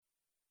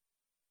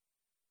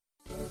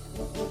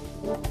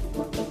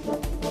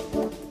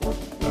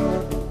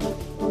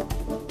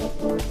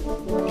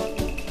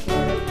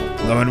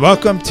Hello and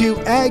welcome to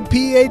Ag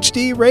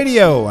PhD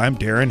Radio. I'm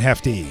Darren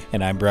Hefty.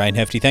 And I'm Brian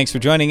Hefty. Thanks for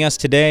joining us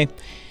today.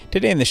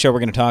 Today in the show, we're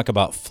going to talk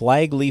about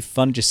flagleaf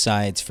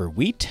fungicides for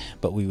wheat,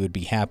 but we would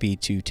be happy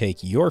to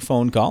take your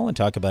phone call and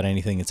talk about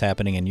anything that's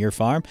happening in your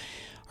farm.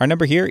 Our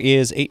number here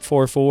is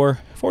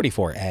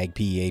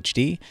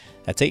 844-44-AG-PHD.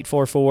 That's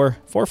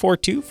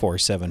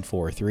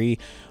 844-442-4743.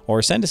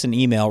 Or send us an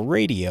email,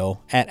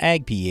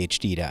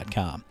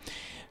 radio@agphd.com.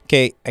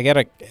 Okay, I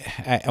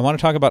want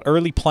to talk about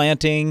early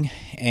planting,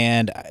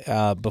 and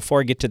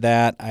before I get to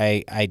that,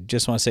 I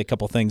just want to say a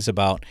couple things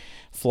about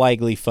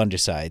flagleaf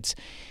fungicides.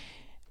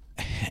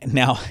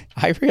 Now,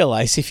 I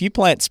realize if you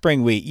plant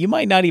spring wheat, you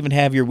might not even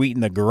have your wheat in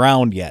the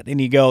ground yet,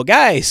 and you go,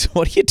 guys,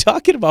 what are you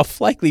talking about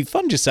flagleaf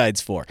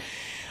fungicides for?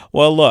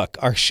 Well, look,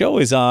 our show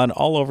is on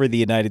all over the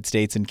United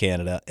States and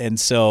Canada, and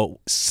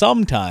so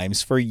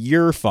sometimes for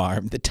your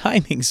farm, the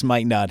timings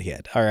might not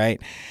hit, all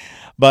right?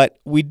 But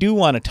we do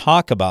want to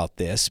talk about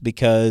this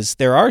because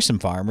there are some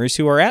farmers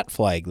who are at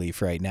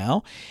flagleaf right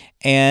now,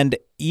 and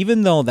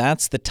even though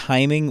that's the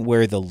timing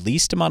where the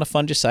least amount of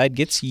fungicide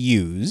gets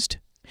used,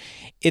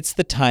 it's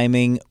the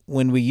timing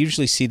when we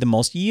usually see the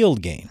most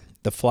yield gain.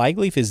 The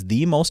flagleaf is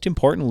the most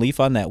important leaf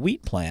on that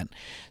wheat plant.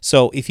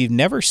 So if you've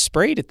never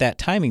sprayed at that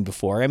timing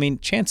before, I mean,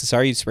 chances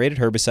are you've sprayed at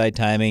herbicide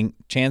timing,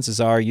 chances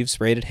are you've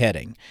sprayed at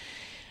heading.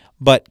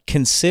 But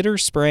consider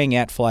spraying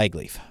at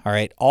flagleaf, all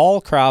right?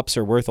 All crops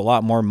are worth a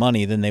lot more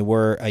money than they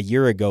were a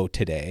year ago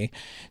today.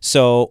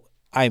 So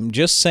I'm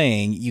just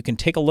saying you can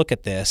take a look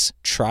at this,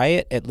 try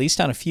it at least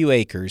on a few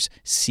acres,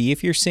 see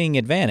if you're seeing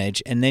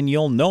advantage, and then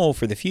you'll know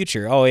for the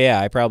future, oh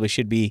yeah, I probably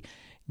should be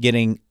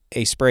getting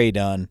a spray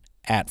done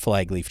at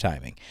flagleaf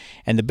timing.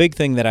 And the big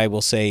thing that I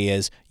will say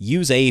is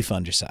use a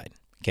fungicide.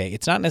 Okay,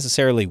 it's not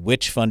necessarily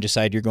which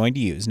fungicide you're going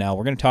to use. Now,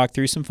 we're going to talk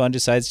through some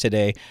fungicides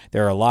today.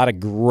 There are a lot of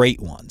great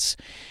ones.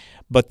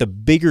 But the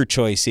bigger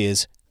choice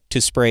is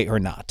to spray or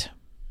not.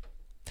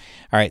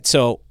 All right,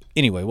 so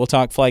anyway, we'll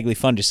talk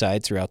flagleaf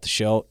fungicides throughout the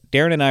show.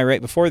 Darren and I,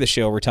 right before the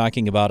show, were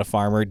talking about a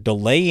farmer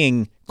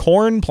delaying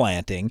corn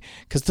planting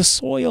because the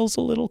soil's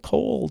a little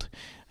cold.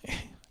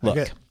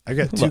 Look. I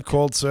got two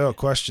cold soil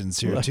questions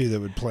here, too, that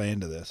would play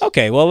into this.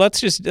 Okay, well, let's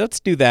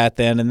do that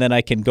then, and then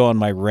I can go on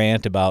my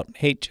rant about,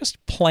 hey,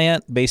 just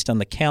plant based on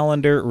the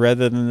calendar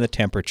rather than the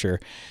temperature.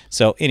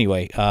 So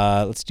anyway,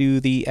 let's do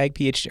the Ag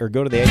PhD, or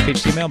go to the Ag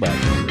PhD mailbag.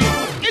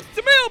 It's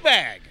the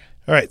mailbag!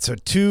 All right, so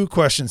two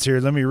questions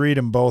here. Let me read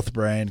them both,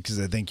 Brian, because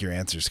I think your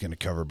answer is going to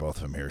cover both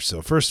of them here.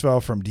 So first of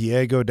all, from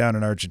Diego down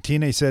in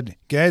Argentina, he said,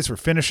 guys, we're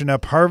finishing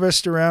up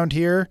harvest around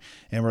here,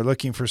 and we're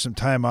looking for some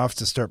time off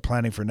to start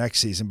planning for next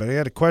season. But I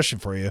got a question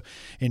for you.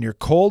 In your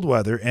cold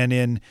weather and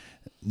in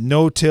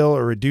no-till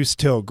or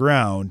reduced-till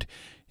ground,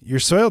 your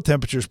soil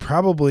temperature is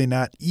probably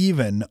not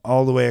even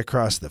all the way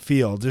across the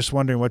field. Just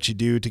wondering what you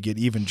do to get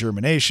even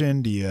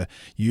germination. Do you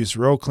use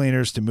row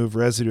cleaners to move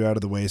residue out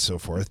of the way, so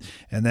forth?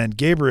 And then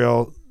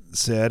Gabriel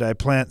said, I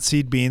plant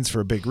seed beans for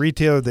a big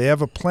retailer. They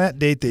have a plant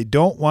date. They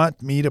don't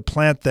want me to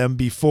plant them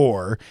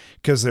before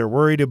because they're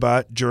worried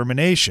about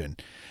germination.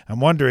 I'm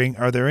wondering,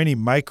 are there any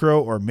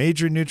micro or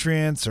major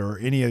nutrients or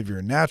any of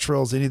your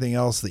naturals, anything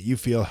else that you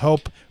feel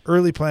help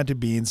early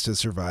planted beans to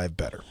survive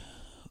better?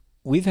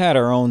 We've had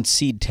our own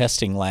seed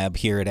testing lab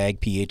here at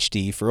Ag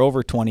PhD for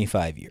over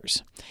 25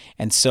 years.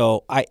 And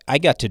so I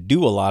got to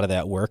do a lot of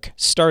that work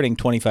starting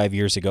 25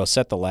 years ago,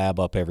 set the lab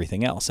up,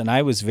 everything else. And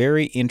I was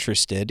very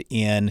interested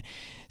in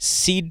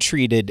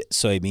seed-treated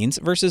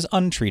soybeans versus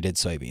untreated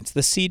soybeans.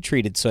 The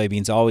seed-treated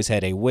soybeans always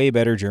had a way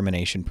better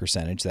germination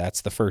percentage.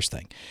 That's the first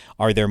thing.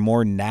 Are there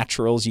more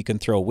naturals you can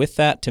throw with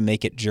that to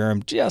make it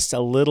germ just a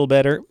little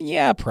better?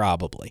 Yeah,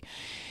 probably.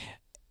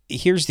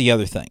 Here's the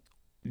other thing.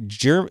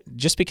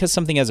 Just because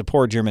something has a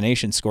poor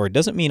germination score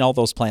doesn't mean all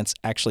those plants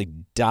actually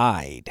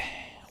died.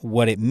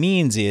 What it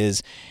means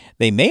is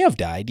they may have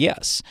died,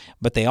 yes,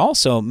 but they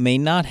also may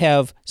not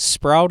have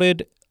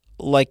sprouted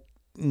like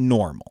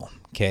normal,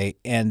 okay?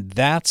 And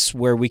that's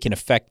where we can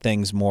affect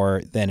things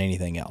more than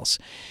anything else.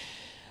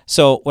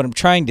 So what I'm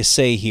trying to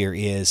say here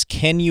is,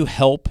 can you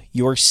help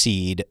your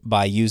seed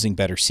by using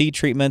better seed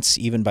treatments,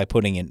 even by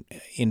putting in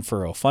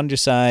in-furrow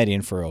fungicide,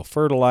 in-furrow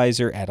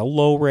fertilizer at a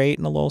low rate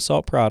and a low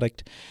salt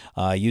product,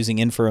 using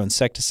in-furrow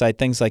insecticide,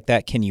 things like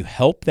that? Can you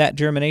help that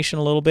germination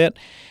a little bit?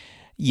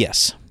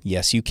 Yes,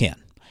 you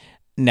can.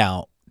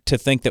 Now, to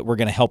think that we're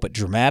going to help it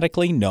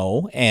dramatically,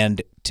 no,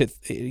 and to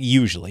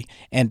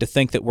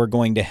think that we're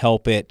going to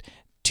help it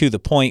to the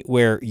point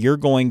where you're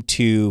going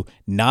to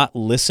not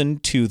listen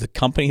to the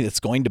company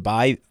that's going to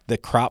buy the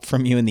crop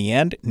from you in the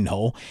end?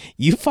 No.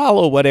 You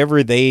follow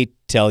whatever they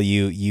tell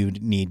you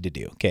need to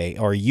do, okay?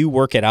 Or you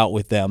work it out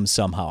with them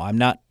somehow. I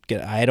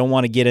don't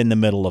want to get in the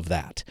middle of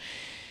that.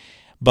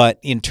 But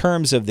in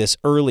terms of this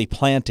early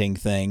planting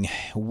thing,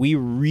 we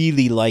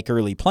really like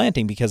early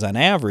planting because on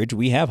average,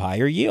 we have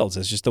higher yields.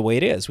 That's just the way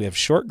it is. We have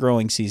short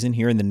growing season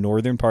here in the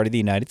northern part of the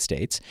United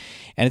States,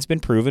 and it's been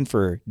proven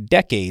for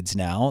decades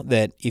now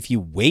that if you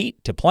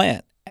wait to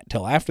plant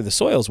till after the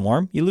soil's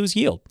warm, you lose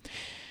yield.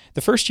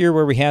 the first year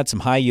where we had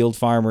some high yield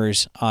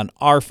farmers on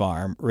our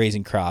farm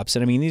raising crops,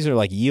 and I mean, these are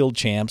like yield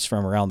champs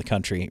from around the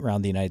country,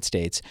 around the United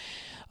States.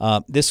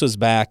 This was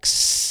back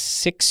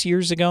 6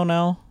 years ago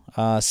now,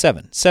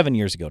 7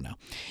 years ago now.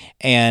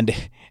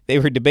 And they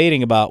were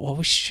debating about,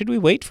 well, should we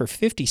wait for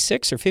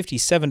 56 or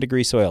 57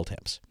 degree soil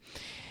temps?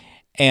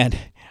 And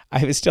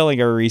I was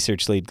telling our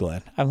research lead,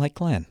 Glenn, I'm like,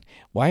 Glenn,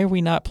 why are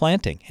we not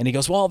planting? And he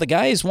goes, well, the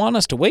guys want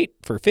us to wait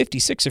for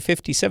 56 or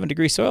 57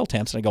 degree soil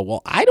temps. And I go,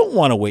 well, I don't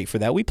want to wait for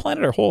that. We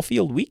planted our whole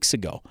field weeks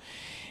ago.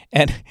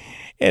 And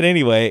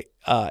anyway,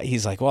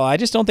 he's like, well, I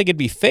just don't think it'd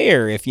be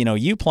fair if,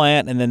 you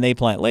plant and then they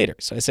plant later.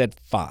 So I said,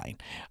 fine.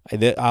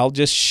 I'll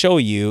just show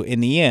you in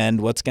the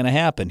end what's going to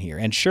happen here.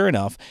 And sure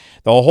enough,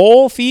 the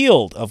whole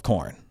field of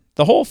corn,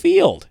 the whole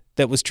field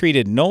that was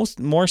treated no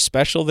more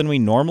special than we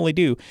normally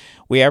do,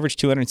 we averaged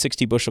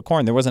 260 bushel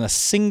corn. There wasn't a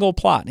single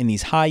plot in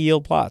these high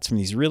yield plots from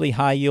these really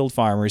high yield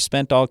farmers,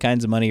 spent all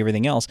kinds of money,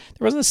 everything else.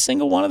 There wasn't a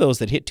single one of those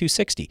that hit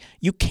 260.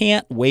 You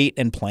can't wait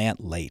and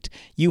plant late.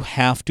 You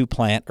have to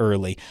plant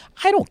early.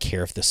 I don't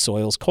care if the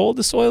soil's cold.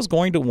 The soil's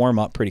going to warm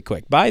up pretty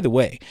quick. By the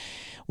way,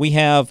 we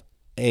have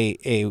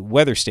a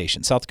weather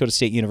station. South Dakota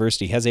State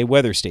University has a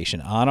weather station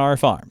on our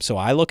farm. So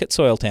I look at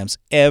soil temps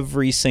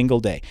every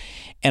single day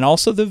and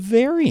also the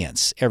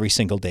variance every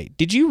single day.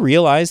 Did you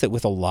realize that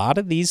with a lot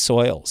of these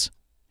soils,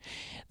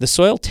 the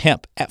soil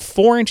temp at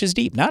 4 inches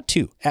deep, not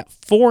 2, at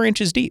 4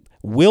 inches deep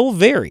will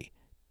vary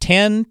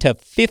 10 to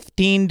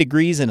 15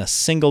 degrees in a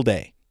single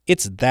day.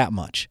 It's that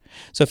much.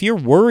 So if you're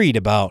worried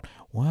about,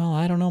 well,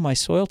 I don't know, my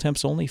soil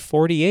temp's only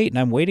 48 and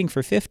I'm waiting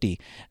for 50.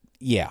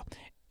 Yeah.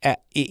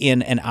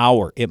 In an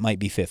hour, it might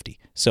be 50.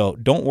 So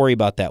don't worry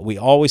about that. We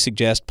always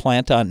suggest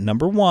plant on,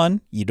 number one,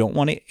 you don't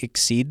want to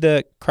exceed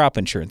the crop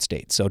insurance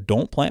date. So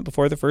don't plant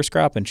before the first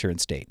crop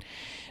insurance date.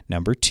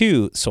 Number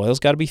two, soil's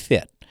got to be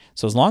fit.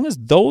 So as long as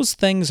those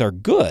things are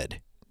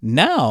good,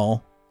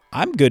 now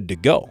I'm good to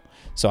go.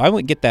 So I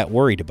wouldn't get that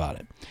worried about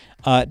it.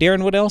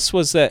 Darren, what else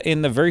was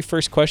in the very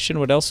first question?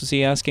 What else was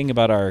he asking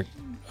about our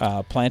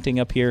planting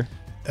up here?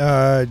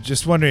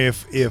 Just wondering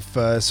if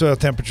soil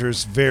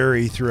temperatures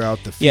vary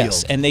throughout the field.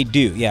 Yes, and they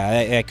do.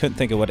 Yeah, I couldn't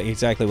think of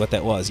exactly what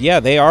that was. Yeah,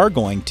 they are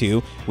going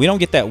to. We don't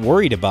get that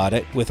worried about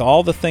it. With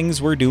all the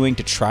things we're doing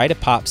to try to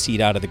pop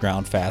seed out of the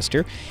ground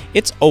faster,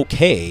 it's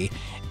okay.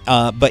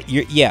 But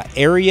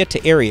area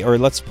to area, or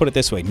let's put it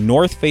this way,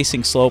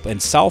 north-facing slope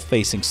and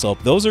south-facing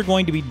slope, those are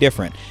going to be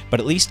different. But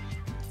at least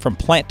from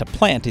plant to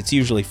plant, it's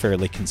usually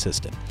fairly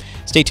consistent.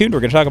 Stay tuned. We're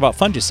going to talk about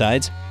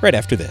fungicides right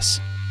after this.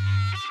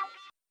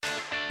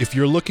 If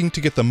you're looking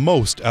to get the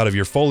most out of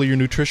your foliar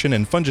nutrition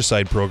and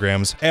fungicide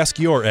programs, ask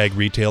your ag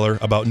retailer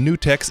about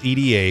Nutex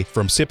EDA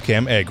from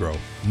Sipcam Agro.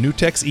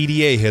 Nutex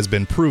EDA has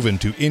been proven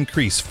to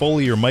increase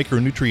foliar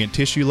micronutrient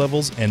tissue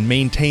levels and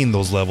maintain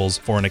those levels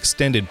for an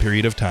extended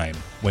period of time.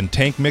 When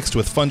tank mixed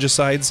with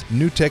fungicides,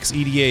 Nutex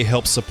EDA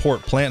helps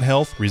support plant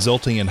health,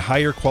 resulting in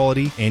higher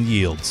quality and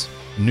yields.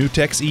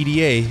 Nutex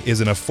EDA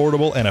is an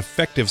affordable and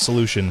effective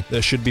solution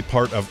that should be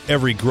part of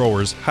every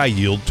grower's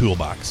high-yield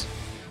toolbox.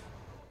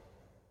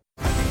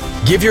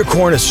 Give your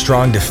corn a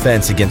strong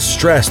defense against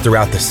stress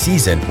throughout the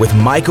season with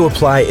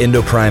MycoApply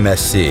Endoprime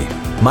SC.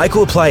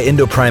 MycoApply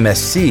Endoprime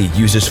SC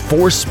uses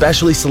 4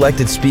 specially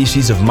selected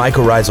species of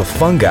mycorrhizal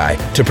fungi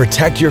to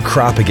protect your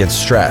crop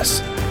against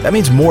stress. That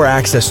means more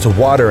access to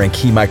water and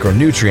key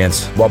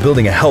micronutrients while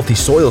building a healthy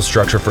soil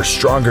structure for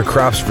stronger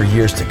crops for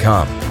years to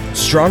come.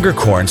 Stronger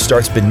corn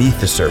starts beneath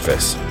the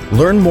surface.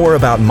 Learn more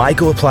about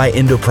MycoApply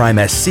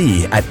Endoprime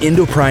SC at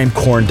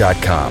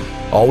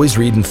endoprimecorn.com. Always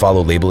read and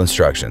follow label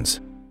instructions.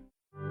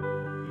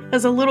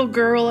 As a little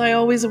girl, I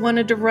always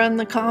wanted to run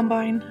the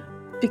combine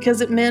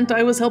because it meant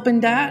I was helping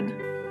Dad.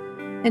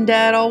 And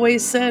Dad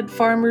always said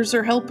farmers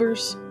are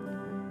helpers.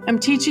 I'm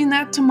teaching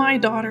that to my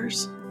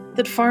daughters,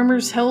 that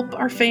farmers help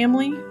our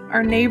family,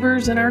 our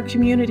neighbors, and our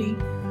community.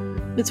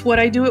 It's what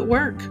I do at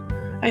work.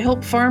 I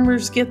help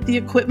farmers get the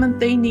equipment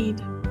they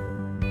need.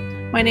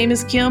 My name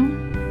is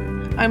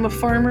Kim. I'm a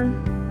farmer,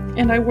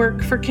 and I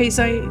work for Case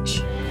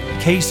IH.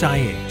 Case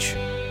IH,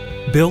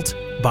 built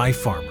by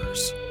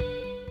farmers.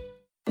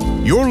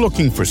 You're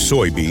looking for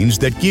soybeans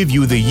that give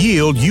you the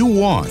yield you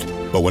want.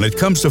 But when it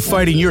comes to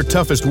fighting your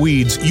toughest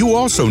weeds, you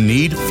also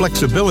need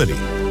flexibility.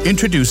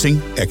 Introducing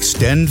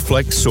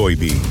XtendFlex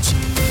soybeans.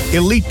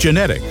 Elite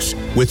genetics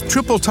with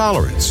triple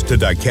tolerance to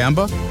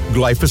dicamba,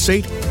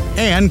 glyphosate,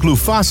 and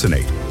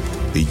glufosinate.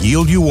 The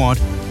yield you want,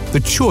 the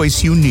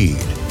choice you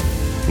need.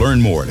 Learn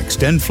more at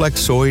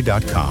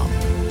extendflexsoy.com.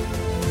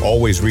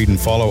 Always read and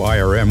follow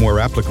IRM where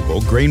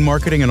applicable, grain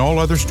marketing, and all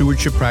other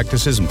stewardship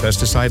practices and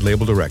pesticide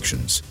label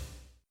directions.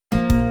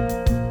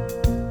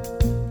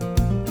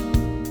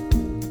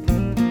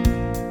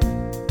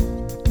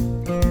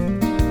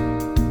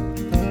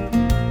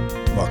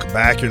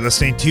 Back. You're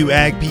listening to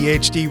Ag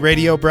PhD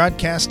Radio,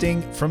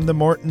 broadcasting from the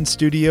Morton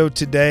studio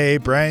today.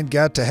 Brian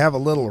got to have a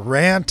little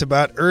rant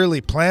about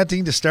early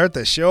planting to start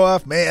the show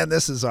off. Man,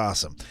 this is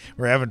awesome.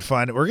 We're having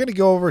fun. We're going to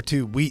go over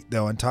to wheat,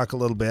 though, and talk a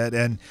little bit.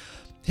 And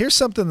here's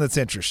something that's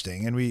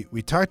interesting, and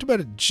we talked about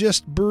it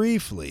just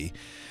briefly,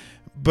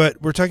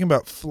 but we're talking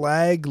about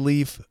flag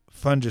leaf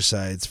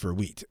fungicides for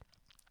wheat.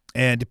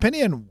 And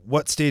depending on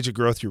what stage of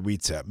growth your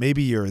wheat's at,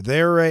 maybe you're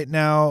there right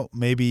now,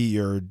 maybe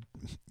you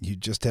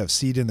just have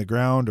seed in the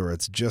ground, or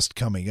it's just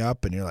coming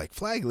up and you're like,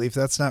 flag leaf,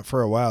 that's not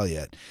for a while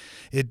yet.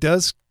 It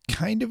does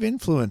kind of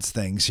influence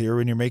things here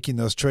when you're making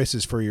those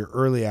choices for your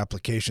early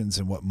applications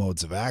and what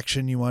modes of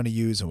action you want to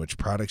use and which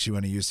products you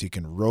want to use, so you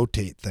can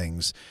rotate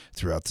things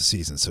throughout the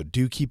season. So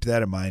do keep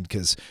that in mind,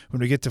 because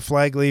when we get to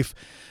flag leaf,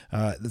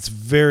 that's a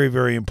very,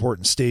 very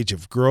important stage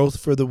of growth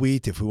for the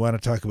wheat. If we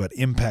want to talk about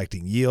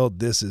impacting yield,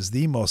 this is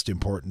the most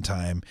important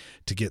time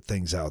to get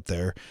things out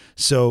there.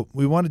 So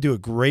we want to do a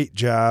great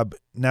job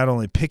not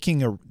only picking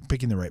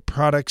the right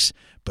products,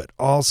 but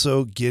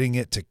also getting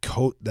it to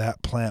coat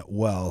that plant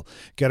well.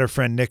 Got our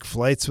friend Nick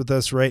Flights with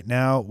us right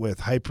now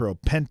with Hypro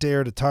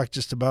Pentair to talk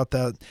just about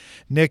that.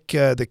 Nick,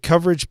 the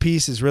coverage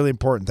piece is really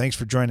important. Thanks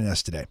for joining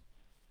us today.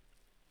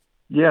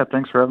 Yeah,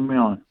 thanks for having me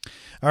on.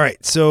 All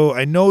right, so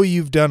I know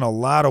you've done a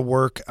lot of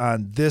work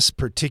on this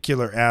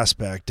particular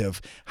aspect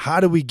of how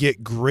do we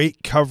get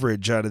great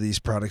coverage out of these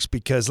products,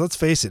 because let's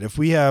face it, if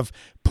we have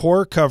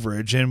poor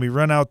coverage and we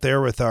run out there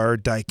with our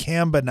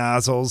dicamba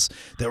nozzles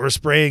that we're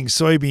spraying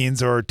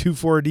soybeans or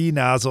 2,4-D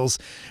nozzles,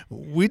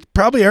 we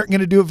probably aren't going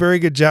to do a very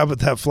good job with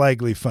that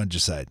flag leaf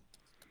fungicide.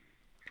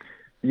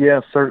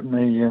 Yeah,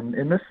 certainly,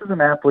 and this is an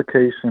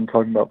application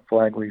talking about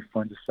flag leaf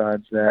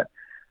fungicides that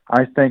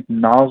I think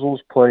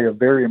nozzles play a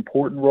very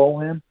important role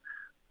in,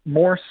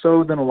 more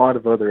so than a lot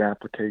of other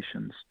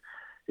applications.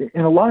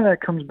 And a lot of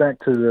that comes back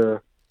to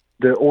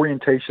the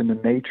orientation, the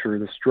nature,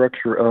 the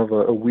structure of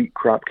a wheat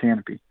crop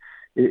canopy.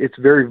 It's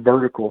very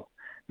vertical,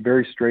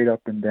 very straight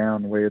up and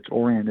down the way it's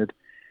oriented.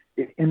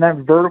 And that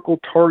vertical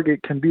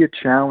target can be a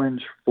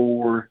challenge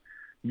for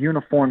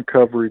uniform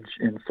coverage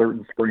in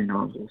certain spray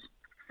nozzles.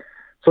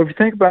 So if you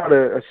think about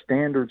a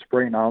standard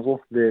spray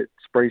nozzle that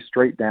sprays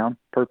straight down,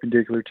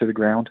 perpendicular to the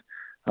ground,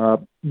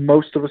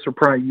 most of us are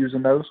probably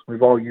using those.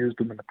 We've all used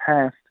them in the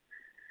past.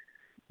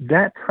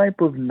 That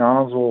type of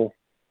nozzle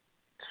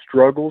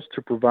struggles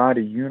to provide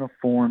a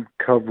uniform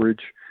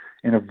coverage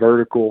in a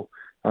vertical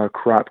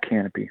crop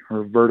canopy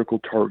or a vertical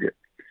target.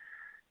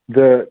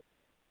 The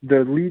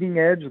leading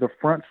edge, the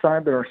front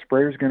side that our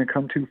sprayer is going to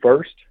come to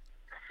first,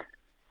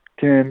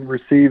 can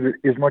receive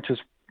as much as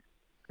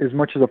a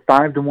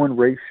 5-to-1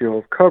 ratio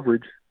of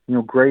coverage,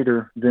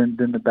 greater than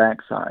the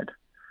backside.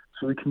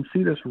 So we can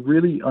see this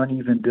really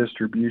uneven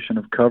distribution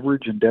of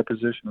coverage and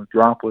deposition of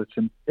droplets,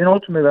 and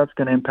ultimately that's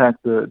going to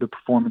impact the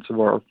performance of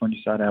our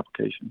fungicide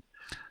application.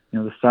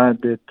 The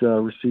side that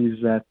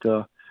receives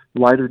that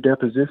lighter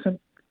deposition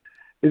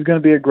is going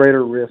to be a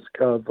greater risk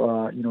of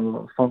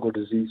fungal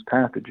disease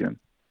pathogen.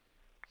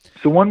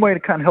 So one way to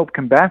kind of help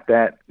combat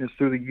that is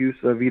through the use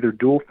of either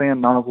dual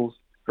fan nozzles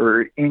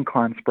or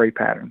incline spray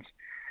patterns.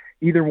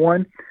 Either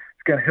one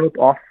is going to help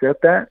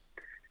offset that,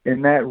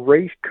 and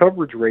that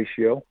coverage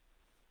ratio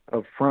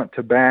of front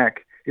to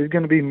back is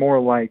going to be more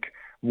like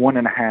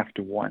 1.5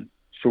 to 1.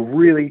 So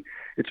really,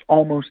 it's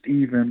almost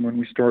even when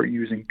we start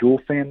using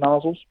dual fan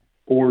nozzles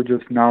or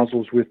just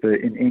nozzles with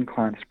an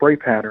incline spray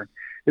pattern.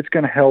 It's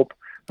going to help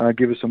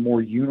give us a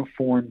more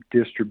uniform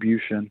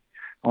distribution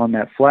on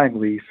that flag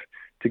leaf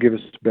to give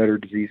us better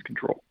disease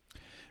control.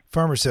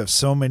 Farmers have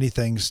so many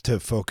things to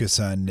focus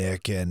on,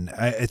 Nick, and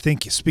I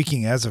think,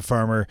 speaking as a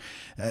farmer,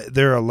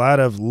 there are a lot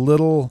of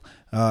little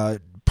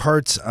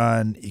parts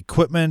on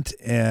equipment,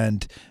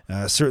 and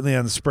certainly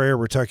on the sprayer.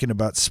 We're talking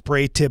about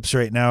spray tips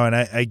right now, and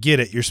I get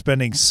it. You're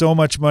spending so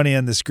much money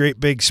on this great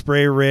big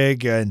spray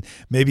rig and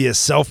maybe a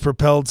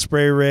self-propelled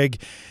spray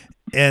rig,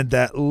 and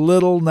that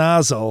little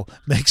nozzle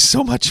makes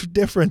so much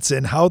difference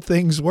in how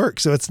things work.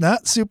 So it's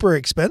not super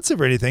expensive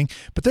or anything,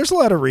 but there's a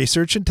lot of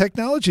research and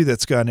technology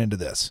that's gone into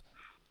this.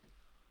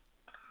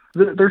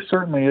 There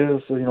certainly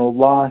is, a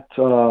lot,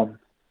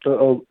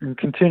 and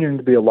continuing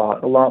to be a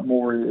lot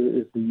more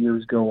as the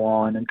years go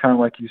on. And kind of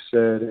like you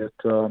said,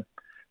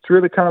 it's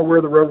really kind of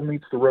where the rubber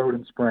meets the road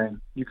in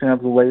spraying. You can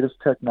have the latest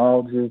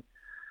technology,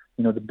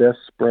 the best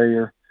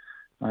sprayer,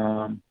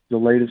 the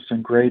latest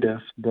and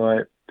greatest,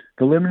 but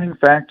the limiting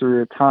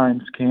factor at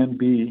times can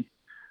be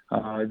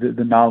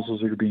the nozzles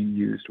that are being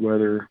used,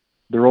 whether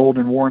they're old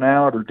and worn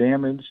out or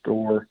damaged,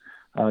 or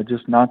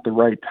just not the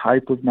right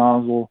type of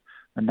nozzle,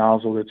 a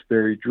nozzle that's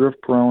very drift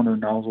prone or a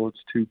nozzle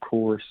that's too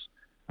coarse.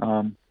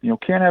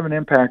 Can have an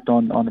impact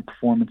on the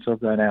performance of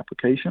that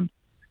application.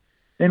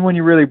 And when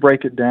you really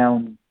break it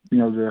down,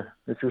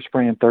 if you're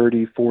spraying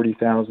 30,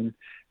 40,000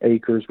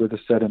 acres with a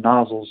set of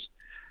nozzles,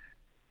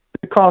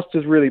 the cost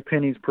is really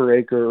pennies per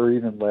acre or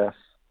even less.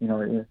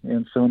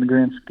 And so in the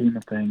grand scheme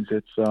of things,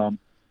 it's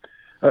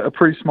a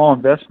pretty small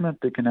investment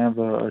that can have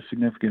a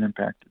significant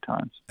impact at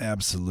times.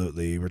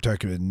 Absolutely. We're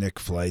talking with Nick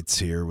Flights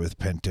here with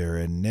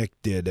Pentair, and Nick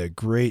did a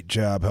great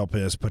job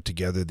helping us put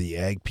together the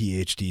Ag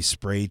PhD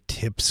Spray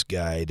Tips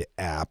Guide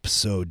app.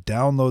 So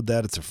download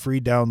that. It's a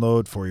free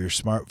download for your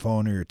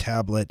smartphone or your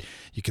tablet.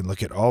 You can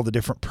look at all the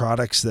different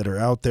products that are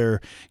out there,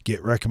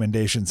 get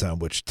recommendations on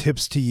which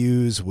tips to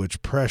use,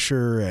 which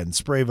pressure and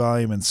spray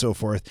volume and so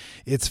forth.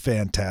 It's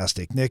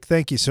fantastic. Nick,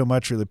 thank you so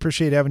much. Really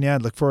appreciate having you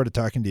on. Look forward to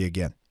talking to you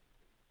again.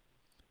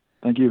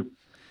 Thank you.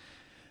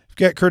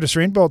 We've got Curtis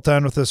Rainbolt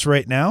on with us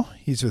right now.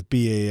 He's with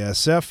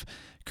BASF.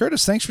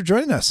 Curtis, thanks for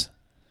joining us.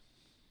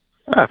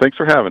 Thanks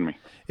for having me.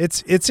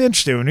 It's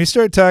interesting. When we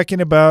start talking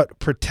about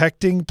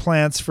protecting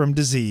plants from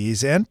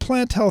disease and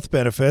plant health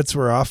benefits,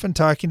 we're often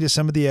talking to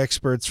some of the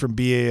experts from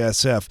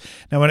BASF.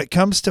 Now, when it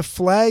comes to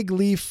flag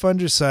leaf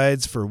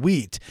fungicides for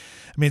wheat,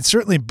 I mean,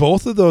 certainly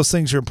both of those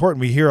things are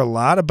important. We hear a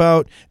lot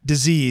about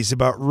disease,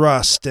 about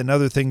rust and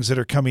other things that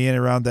are coming in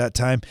around that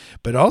time,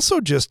 but also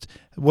just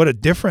what a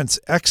difference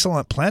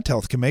excellent plant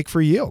health can make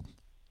for yield.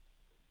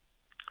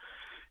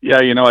 Yeah,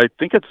 I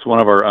think it's one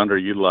of our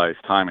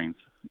underutilized timings.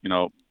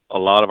 A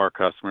lot of our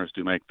customers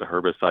do make the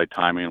herbicide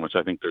timing, which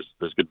I think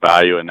there's good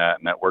value in that,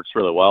 and that works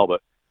really well.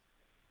 But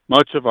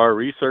much of our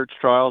research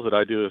trials that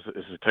I do as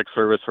a tech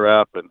service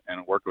rep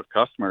and work with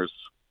customers,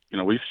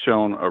 we've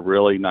shown a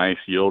really nice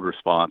yield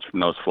response from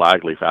those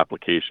flag leaf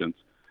applications,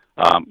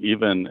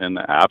 even in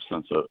the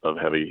absence of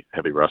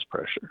heavy rust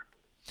pressure.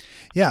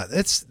 Yeah,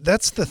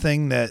 that's the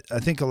thing that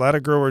I think a lot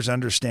of growers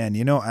understand.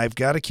 I've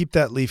got to keep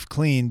that leaf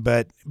clean,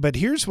 but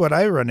here's what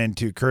I run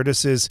into,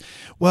 Curtis, is,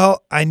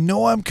 well, I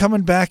know I'm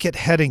coming back at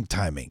heading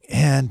timing,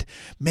 and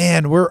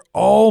man, we're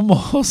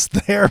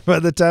almost there by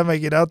the time I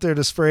get out there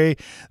to spray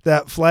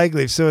that flag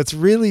leaf. So it's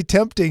really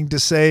tempting to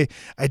say,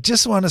 I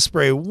just want to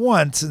spray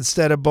once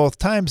instead of both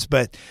times,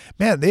 but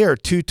man, they are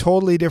two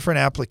totally different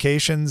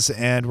applications,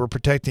 and we're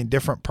protecting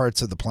different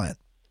parts of the plant.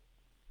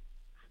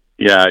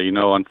 Yeah,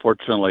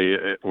 unfortunately,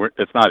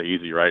 it's not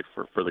easy, right,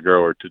 for the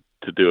grower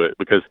to do it,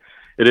 because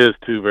it is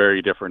two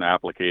very different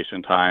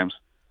application times.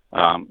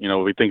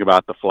 We think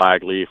about the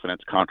flag leaf and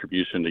its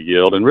contribution to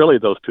yield, and really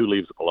those two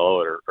leaves below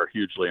it are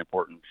hugely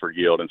important for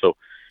yield. And so,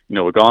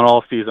 we've gone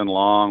all season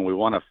long. We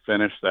want to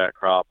finish that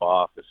crop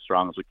off as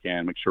strong as we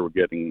can, make sure we're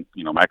getting,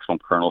 maximum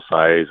kernel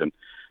size and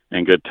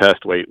good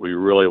test weight. We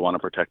really want to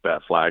protect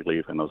that flag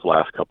leaf and those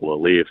last couple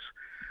of leaves.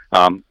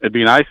 It'd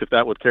be nice if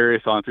that would carry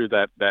us on through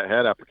that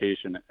head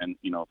application and,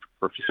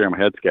 for Fusarium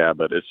head scab,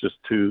 but it's just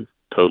two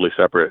totally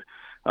separate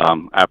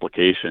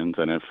applications.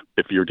 And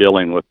if you're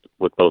dealing with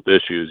both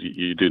issues,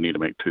 you do need to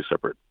make two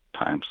separate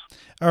times.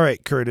 All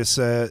right, Curtis,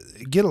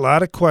 get a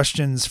lot of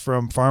questions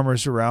from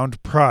farmers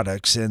around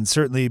products, and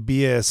certainly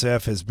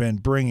BASF has been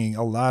bringing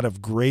a lot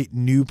of great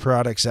new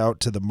products out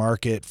to the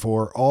market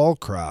for all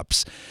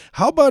crops.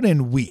 How about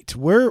in wheat?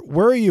 Where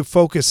are you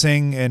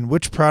focusing, and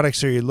which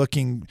products are you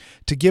looking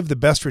to give the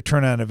best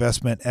return on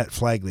investment at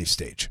flag leaf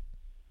stage?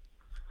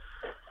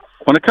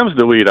 When it comes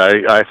to wheat,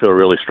 I feel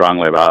really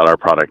strongly about our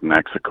product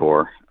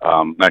Nexicor.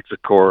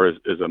 Nexicor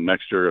is a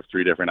mixture of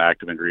three different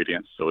active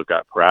ingredients. So we've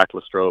got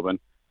pyraclostrobin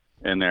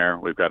in there.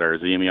 We've got our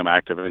Xemium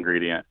active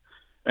ingredient.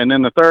 And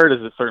then the third is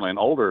certainly an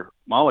older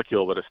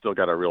molecule, but it's still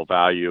got a real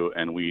value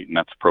in wheat, and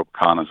that's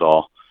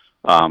propiconazole.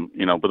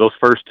 But those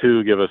first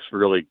two give us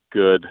really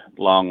good,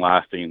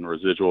 long-lasting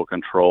residual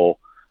control.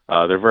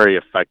 They're very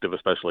effective,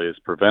 especially as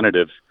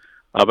preventatives.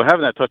 But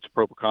having that touch of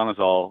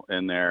propiconazole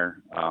in there,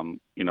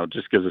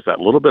 just gives us that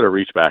little bit of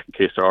reach back in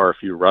case there are a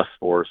few rust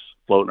spores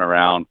floating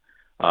around.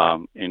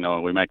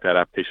 We make that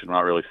application, we're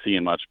not really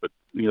seeing much, but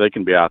they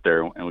can be out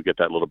there, and we get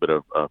that little bit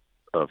of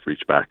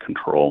reach back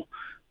control.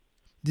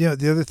 The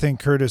other thing,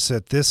 Curtis,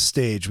 at this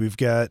stage, we've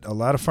got a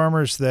lot of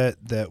farmers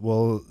that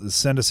will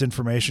send us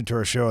information to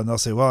our show, and they'll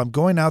say, well, I'm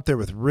going out there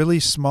with really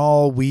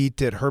small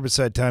wheat at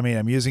herbicide timing.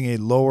 I'm using a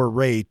lower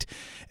rate.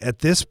 At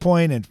this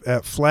point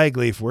at flag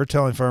leaf, we're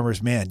telling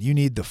farmers, man, you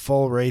need the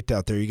full rate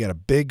out there. You got a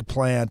big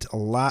plant, a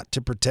lot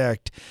to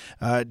protect.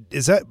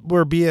 Is that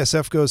where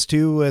BASF goes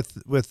to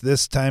with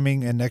this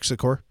timing and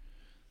Nexicor?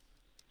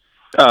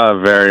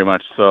 Very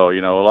much so.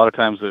 A lot of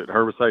times at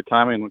herbicide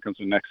timing, when it comes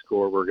to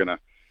Nexicor, we're going to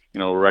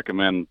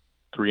recommend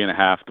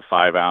 3.5 to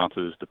 5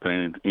 ounces,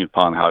 depending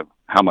upon how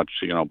much,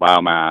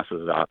 biomass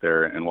is out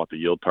there and what the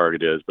yield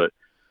target is. But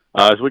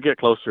as we get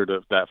closer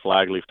to that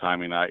flag leaf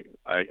timing, I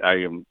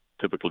am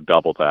typically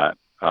double that,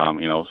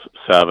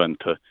 7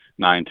 to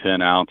 9,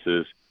 10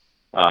 ounces.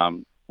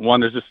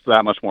 One, there's just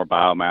that much more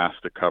biomass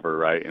to cover,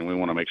 right? And we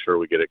want to make sure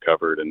we get it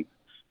covered. And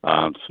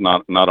it's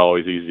not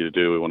always easy to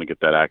do. We want to get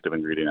that active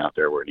ingredient out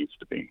there where it needs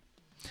to be.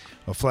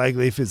 Well, flag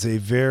leaf is a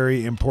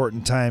very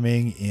important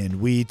timing in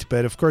wheat,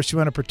 but of course you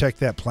want to protect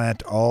that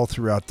plant all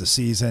throughout the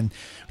season.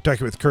 We're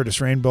talking with Curtis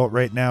Rainbolt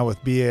right now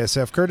with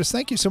BASF. Curtis,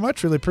 thank you so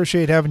much. Really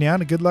appreciate having you on,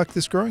 and good luck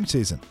this growing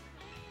season.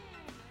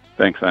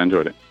 Thanks. I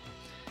enjoyed it.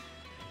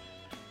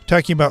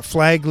 Talking about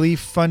flag leaf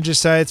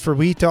fungicides for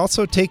wheat,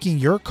 also taking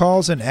your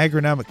calls and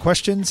agronomic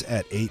questions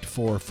at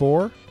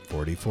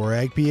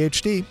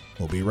 844-44-AG-PHD.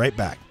 We'll be right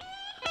back.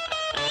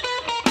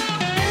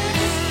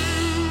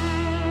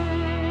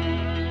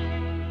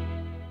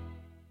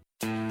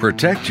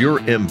 Protect your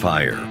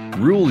empire.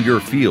 Rule your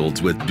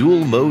fields with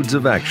dual modes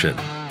of action.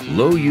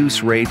 Low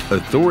use rate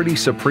Authority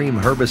Supreme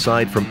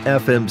herbicide from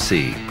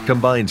FMC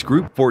combines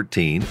Group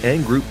 14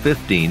 and Group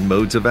 15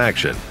 modes of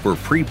action for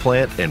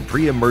pre-plant and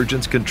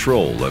pre-emergence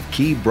control of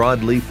key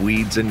broadleaf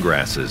weeds and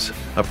grasses.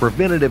 A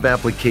preventative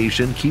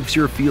application keeps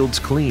your fields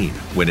clean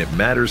when it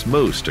matters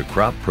most to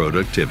crop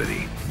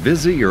productivity.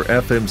 Visit your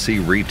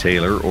FMC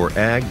retailer or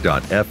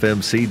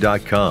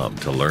ag.fmc.com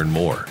to learn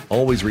more.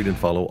 Always read and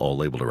follow all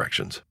label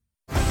directions.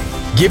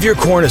 Give your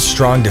corn a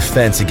strong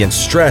defense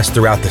against stress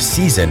throughout the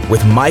season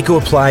with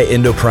MycoApply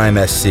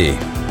Endoprime SC.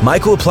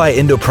 MycoApply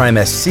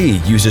Endoprime SC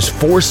uses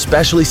 4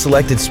 specially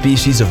selected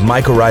species of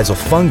mycorrhizal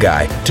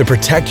fungi to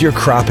protect your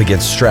crop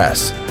against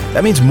stress.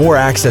 That means more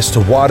access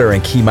to water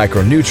and key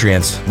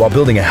micronutrients while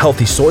building a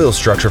healthy soil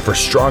structure for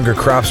stronger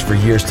crops for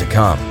years to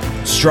come.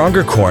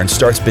 Stronger corn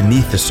starts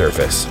beneath the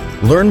surface.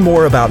 Learn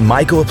more about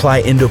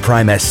MycoApply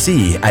Endoprime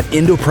SC at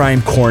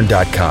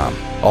endoprimecorn.com.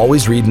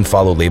 Always read and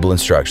follow label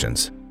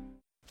instructions.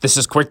 This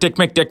is Quick Dick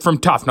McDick from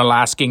Tufnell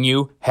asking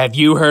you, have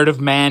you heard of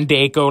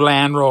Mandaco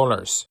Land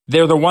Rollers?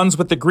 They're the ones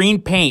with the green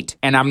paint,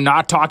 and I'm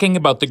not talking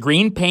about the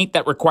green paint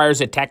that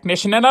requires a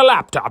technician and a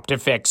laptop to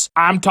fix.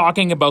 I'm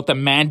talking about the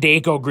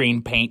Mandaco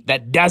green paint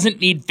that doesn't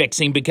need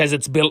fixing because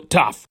it's built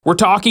tough. We're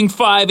talking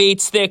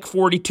 5/8 thick,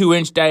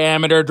 42-inch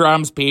diameter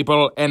drums,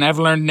 people, and I've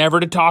learned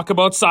never to talk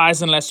about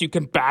size unless you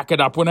can back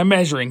it up when a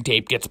measuring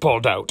tape gets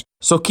pulled out.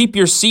 So keep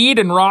your seed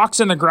and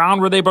rocks in the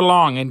ground where they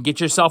belong and get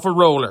yourself a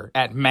roller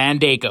at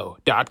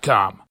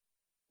Mandaco.com.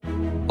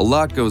 A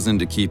lot goes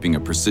into keeping a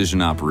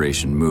precision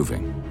operation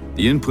moving.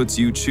 The inputs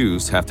you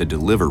choose have to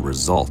deliver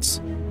results.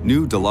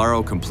 New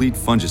Delaro Complete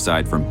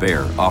Fungicide from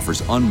Bayer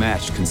offers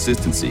unmatched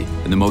consistency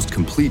and the most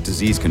complete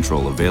disease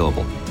control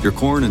available. Your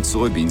corn and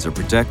soybeans are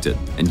protected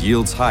and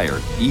yields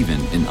higher even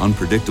in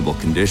unpredictable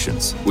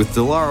conditions. With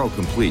Delaro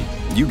Complete,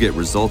 you get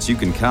results you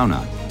can count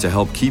on to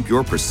help keep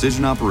your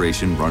precision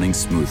operation running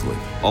smoothly.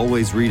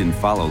 Always read and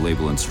follow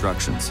label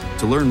instructions.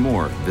 To learn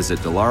more, visit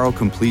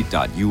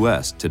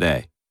delarocomplete.us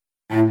today.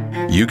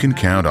 You can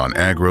count on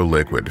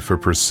AgroLiquid for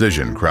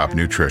precision crop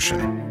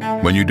nutrition.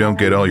 When you don't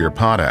get all your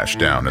potash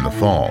down in the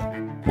fall,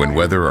 when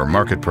weather or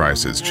market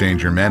prices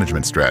change your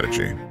management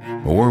strategy,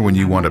 or when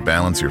you want to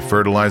balance your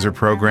fertilizer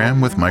program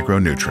with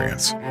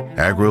micronutrients,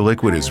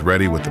 AgroLiquid is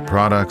ready with the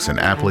products and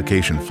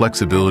application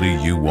flexibility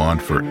you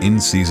want for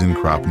in-season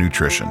crop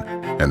nutrition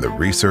and the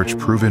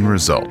research-proven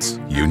results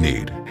you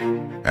need.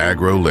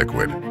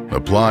 AgroLiquid.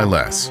 Apply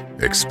less.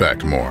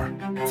 Expect more.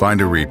 Find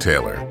a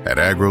retailer at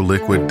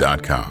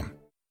agroliquid.com.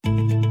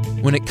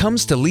 When it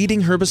comes to leading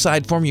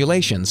herbicide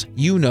formulations,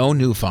 you know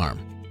Nufarm.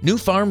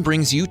 Nufarm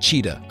brings you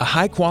Cheetah, a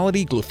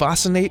high-quality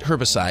glufosinate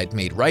herbicide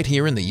made right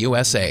here in the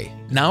USA.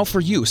 Now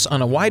for use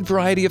on a wide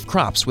variety of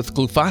crops with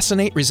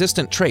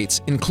glufosinate-resistant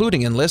traits,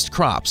 including enlist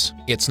crops.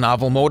 Its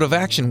novel mode of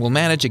action will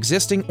manage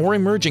existing or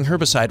emerging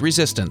herbicide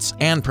resistance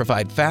and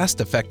provide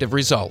fast, effective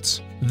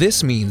results.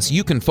 This means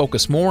you can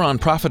focus more on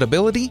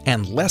profitability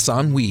and less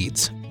on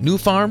weeds.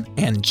 Nufarm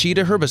and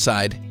Cheetah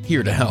Herbicide,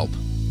 here to help.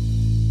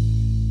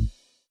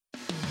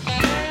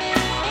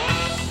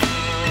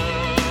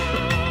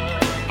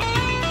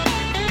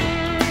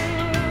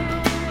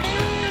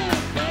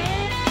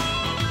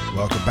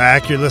 Welcome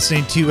back. You're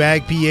listening to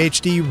Ag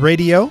PhD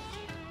Radio.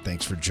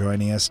 Thanks for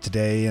joining us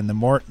today in the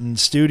Morton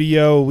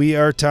studio. We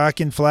are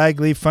talking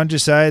flag leaf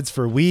fungicides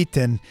for wheat,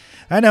 and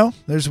I know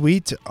there's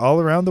wheat all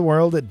around the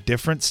world at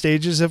different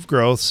stages of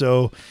growth,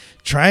 so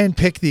try and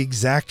pick the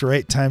exact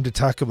right time to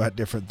talk about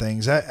different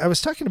things. I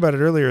was talking about it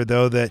earlier,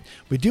 though, that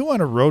we do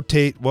want to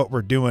rotate what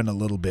we're doing a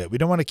little bit. We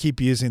don't want to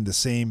keep using the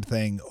same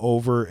thing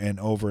over and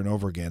over and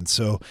over again.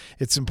 So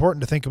it's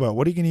important to think about,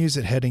 what are you going to use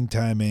at heading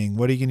timing?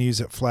 What are you going to use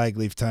at flag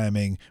leaf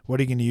timing? What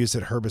are you going to use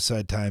at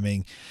herbicide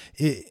timing?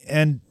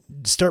 And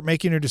start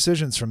making your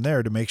decisions from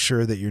there to make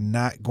sure that you're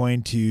not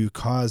going to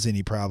cause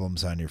any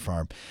problems on your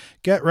farm.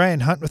 Got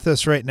Ryan Hunt with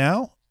us right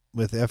now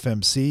with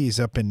FMC.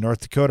 He's up in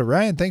North Dakota.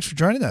 Ryan, thanks for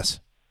joining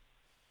us.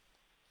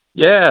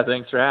 Yeah,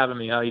 thanks for having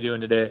me. How are you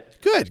doing today?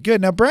 Good, good.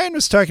 Now, Brian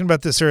was talking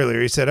about this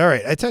earlier. He said, all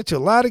right, I talked to a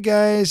lot of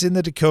guys in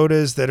the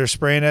Dakotas that are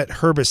spraying at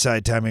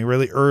herbicide timing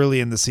really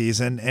early in the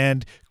season,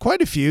 and quite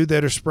a few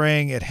that are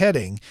spraying at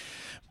heading,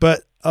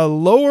 but a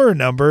lower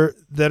number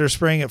that are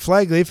spraying at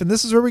flag leaf, and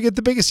this is where we get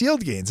the biggest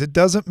yield gains. It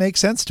doesn't make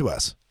sense to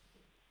us.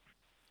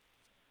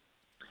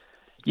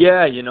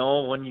 Yeah,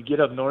 when you get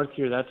up north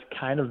here, that's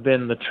kind of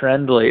been the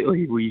trend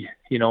lately. We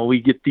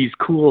get these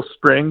cool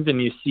springs,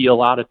 and you see a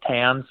lot of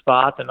tan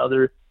spot and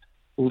other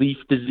leaf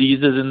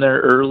diseases in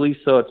there early,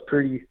 so it's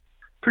pretty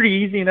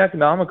easy and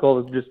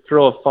economical to just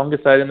throw a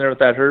fungicide in there with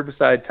that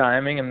herbicide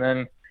timing, and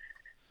then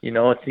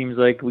it seems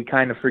like we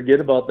kind of forget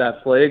about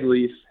that flag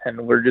leaf, and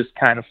we're just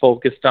kind of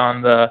focused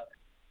on the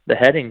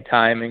heading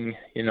timing,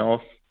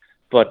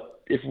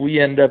 but if we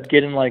end up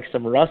getting like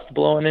some rust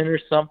blowing in or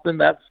something,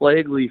 that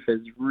flag leaf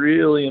is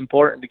really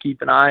important to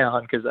keep an eye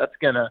on, because that's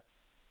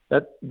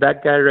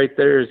that guy right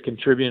there is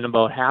contributing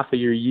about half of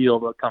your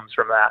yield that comes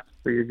from that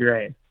for your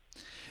grain.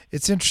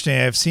 It's interesting.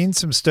 I've seen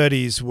some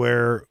studies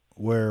where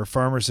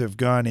farmers have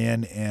gone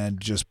in and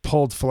just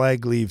pulled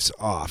flag leaves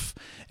off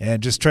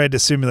and just tried to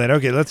simulate,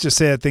 okay, let's just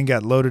say that thing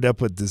got loaded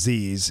up with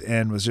disease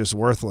and was just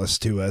worthless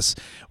to us.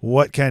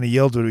 What kind of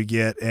yield would we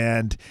get?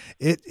 And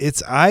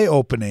it's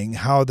eye-opening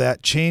how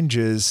that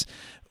changes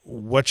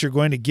what you're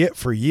going to get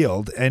for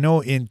yield. I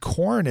know in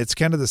corn, it's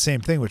kind of the same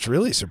thing, which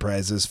really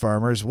surprises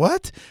farmers.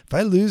 What? If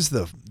I lose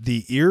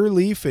the ear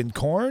leaf in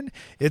corn,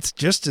 it's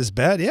just as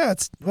bad. Yeah,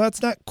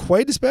 it's not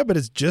quite as bad, but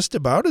it's just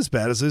about as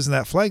bad as losing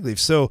that flag leaf.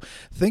 So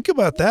think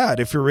about that.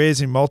 If you're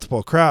raising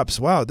multiple crops,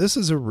 wow, this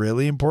is a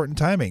really important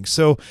timing.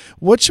 So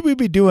what should we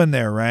be doing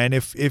there, Ryan?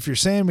 If you're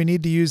saying we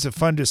need to use a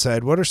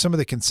fungicide, what are some of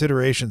the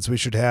considerations we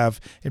should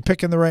have in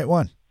picking the right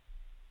one?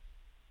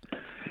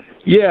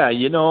 Yeah,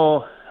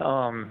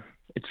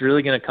 it's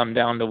really going to come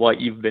down to what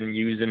you've been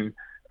using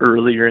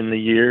earlier in the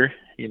year,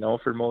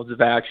 for modes of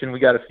action. We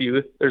got a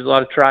few. There's a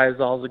lot of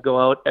triazoles that go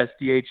out,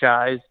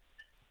 SDHIs,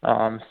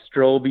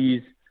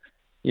 Strobies.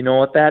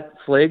 With that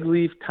flag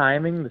leaf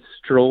timing, the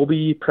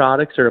Strobi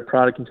products or a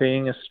product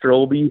containing a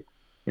Strobi,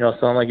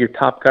 something like your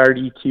Top Guard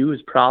EQ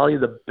is probably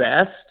the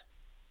best.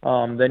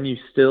 Then you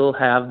still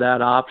have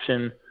that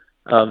option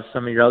of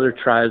some of your other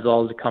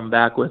triazoles to come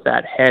back with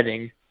that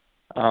heading.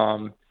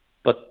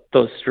 But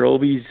those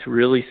Strobies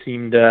really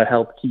seem to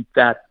help keep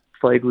that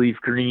flag leaf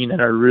green and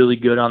are really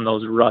good on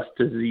those rust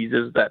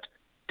diseases that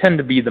tend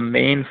to be the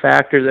main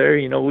factor there.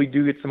 We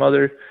do get some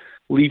other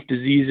leaf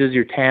diseases,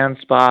 your tan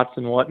spots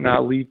and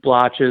whatnot, leaf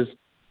blotches.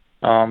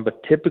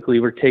 But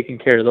typically we're taking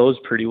care of those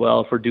pretty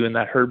well if we're doing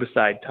that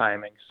herbicide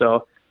timing.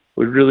 So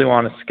we really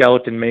want to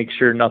scout and make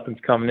sure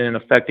nothing's coming in and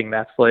affecting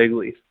that flag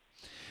leaf.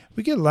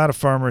 We get a lot of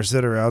farmers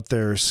that are out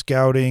there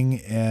scouting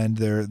and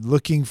they're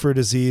looking for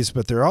disease,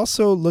 but they're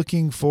also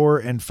looking for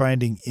and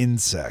finding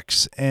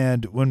insects.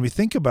 And when we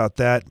think about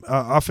that,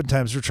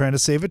 oftentimes we're trying to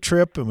save a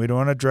trip and we don't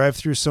want to drive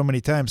through so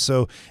many times.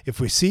 So if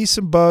we see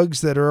some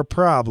bugs that are a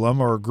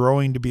problem or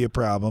growing to be a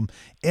problem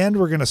and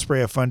we're going to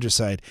spray a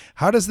fungicide,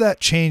 how does that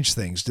change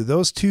things? Do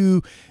those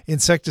two,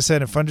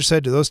 insecticide and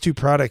fungicide, do those two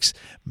products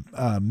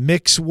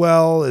mix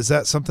well? Is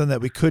that something that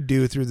we could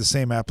do through the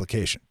same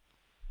application?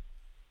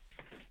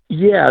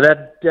 Yeah,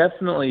 that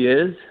definitely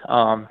is.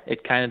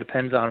 It kind of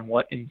depends on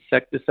what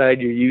insecticide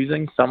you're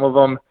using. Some of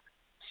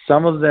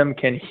them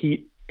can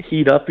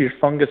heat up your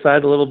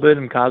fungicide a little bit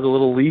and cause a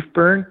little leaf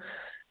burn.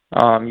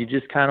 You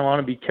just kind of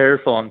want to be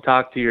careful and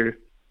talk to your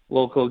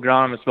local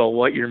agronomist about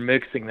what you're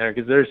mixing there,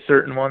 because there's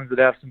certain ones that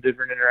have some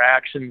different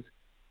interactions.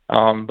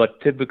 But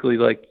typically,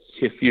 like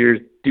if you're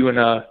doing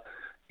a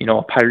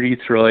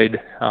pyrethroid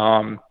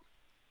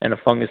and a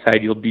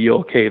fungicide, you'll be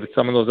okay. But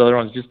some of those other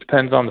ones just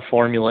depends on the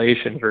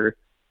formulation for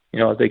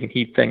they can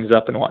heat things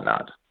up and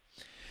whatnot.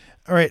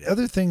 All right.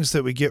 Other things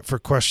that we get for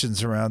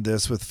questions around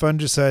this with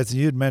fungicides, and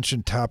you had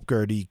mentioned Top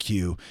Guard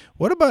EQ.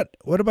 What about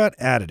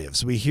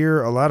additives? We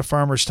hear a lot of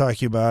farmers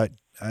talking about,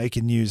 I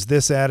can use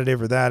this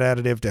additive or that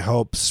additive to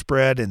help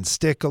spread and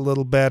stick a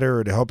little better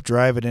or to help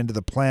drive it into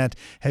the plant.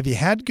 Have you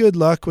had good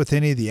luck with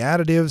any of the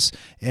additives?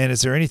 And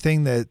is there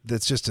anything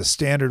that's just a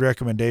standard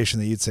recommendation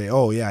that you'd say,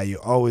 oh yeah, you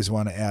always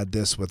want to add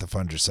this with a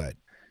fungicide?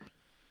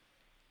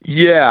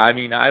 Yeah,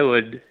 I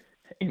would,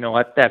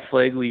 at that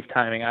flag leaf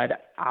timing, I'd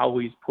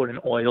always put an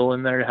oil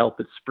in there to help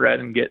it spread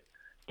and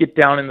get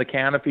down in the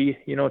canopy.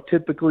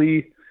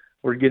 Typically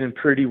we're getting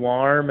pretty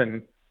warm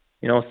and,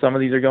 some of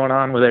these are going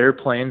on with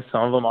airplanes.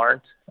 Some of them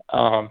aren't.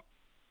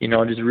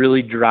 Just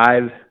really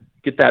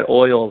get that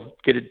oil,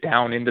 get it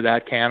down into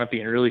that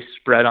canopy and really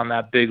spread on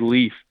that big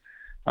leaf.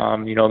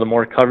 The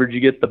more coverage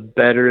you get, the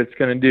better it's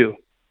going to do.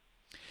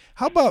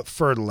 How about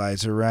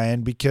fertilizer,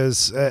 Ryan?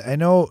 Because I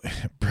know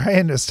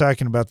Brian was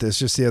talking about this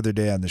just the other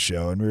day on the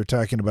show, and we were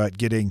talking about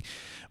getting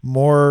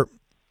more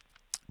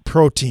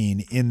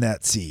protein in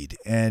that seed.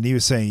 And he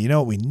was saying,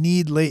 we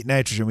need late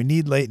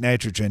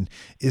nitrogen.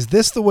 Is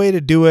this the way to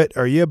do it?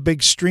 Are you a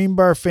big Stream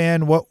Bar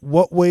fan?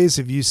 What ways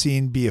have you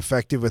seen be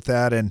effective with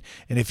that? And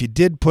if you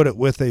did put it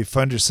with a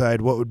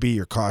fungicide, what would be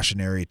your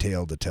cautionary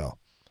tale to tell?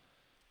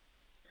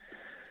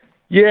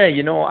 Yeah,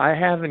 I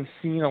haven't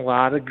seen a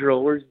lot of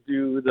growers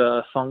do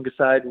the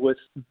fungicide with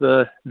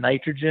the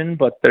nitrogen,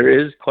 but there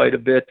is quite a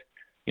bit,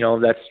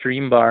 that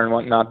Stream Bar and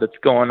whatnot that's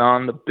going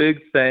on. The big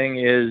thing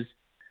is,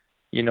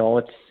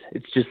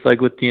 it's just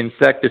like with the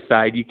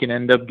insecticide, you can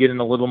end up getting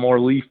a little more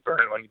leaf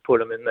burn when you put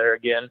them in there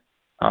again.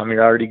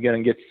 You're already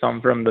going to get some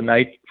from the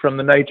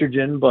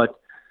nitrogen, but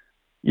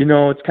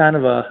it's kind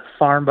of a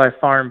farm by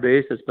farm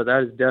basis, but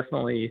that is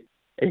definitely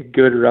a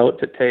good route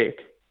to take.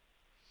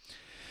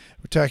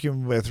 We're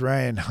talking with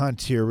Ryan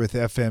Hunt here with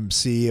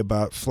FMC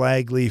about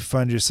flag leaf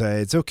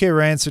fungicides. Okay,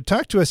 Ryan, so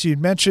talk to us.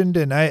 You'd mentioned,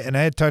 and I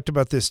had talked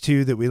about this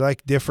too, that we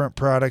like different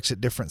products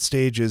at different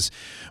stages.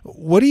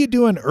 What do you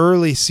do in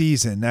early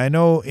season? I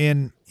know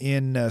in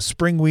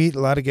spring wheat, a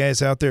lot of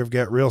guys out there have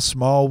got real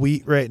small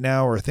wheat right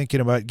now or thinking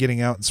about getting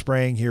out and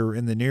spraying here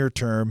in the near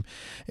term.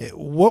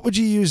 What would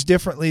you use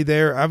differently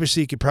there?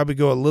 Obviously, you could probably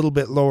go a little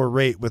bit lower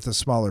rate with a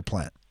smaller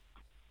plant.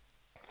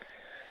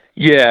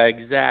 Yeah,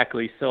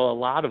 exactly. So a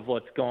lot of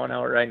what's going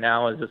out right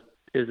now is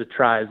a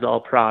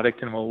triazole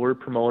product, and what we're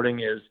promoting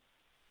is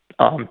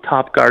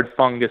Top Guard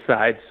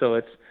fungicide. So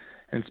it's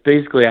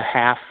basically a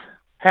half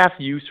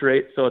use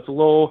rate. So it's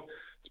low.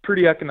 It's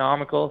pretty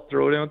economical.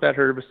 Throw it in with that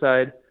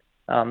herbicide.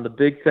 The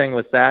big thing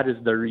with that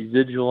is the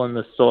residual in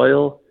the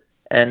soil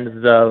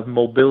and the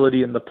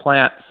mobility in the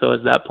plant. So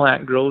as that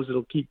plant grows,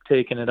 it'll keep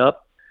taking it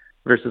up,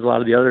 versus a lot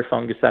of the other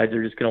fungicides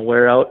are just going to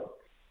wear out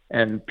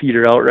and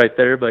peter out right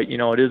there. But, you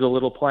know, it is a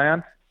little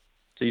plant,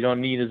 so you don't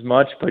need as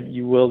much, but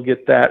you will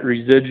get that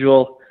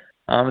residual.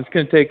 It's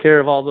going to take care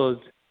of all those,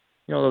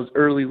 you know, those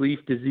early leaf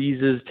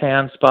diseases,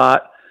 tan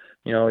spot,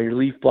 you know, your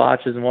leaf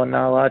blotches and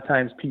whatnot. A lot of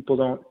times people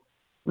don't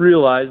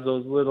realize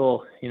those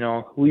little, you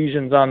know,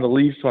 lesions on the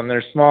leaves when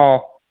they're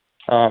small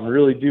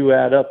really do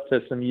add up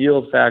to some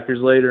yield factors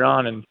later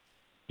on. And if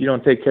you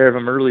don't take care of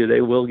them early, they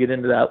will get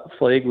into that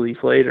flag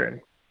leaf later and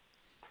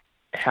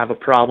have a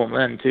problem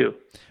then too.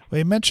 Well,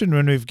 you mentioned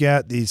when we've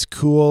got these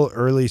cool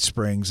early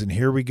springs, and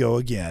here we go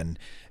again,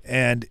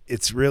 and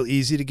it's real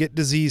easy to get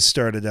disease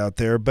started out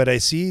there, but I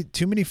see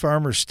too many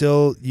farmers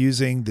still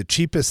using the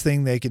cheapest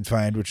thing they can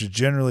find, which is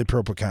generally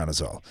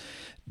propiconazole.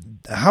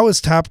 How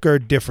is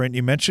TopGuard different?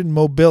 You mentioned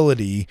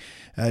mobility.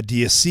 Do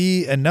you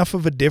see enough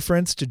of a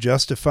difference to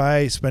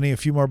justify spending a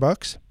few more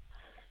bucks?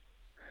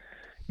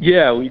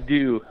 Yeah, we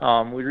do.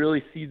 We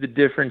really see the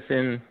difference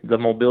in the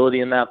mobility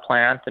in that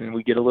plant, and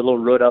we get a little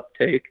root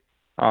uptake.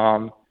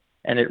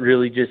 And it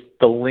really just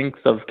the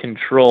length of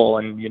control.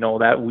 And, you know,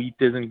 that wheat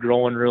isn't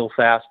growing real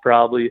fast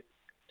probably.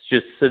 It's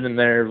just sitting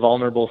there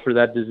vulnerable for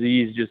that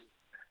disease. Just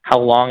how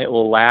long it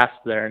will last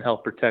there and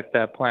help protect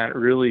that plant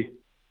really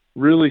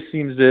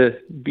seems to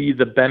be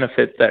the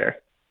benefit there.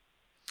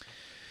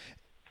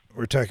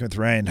 We're talking with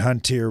Ryan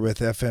Hunt here with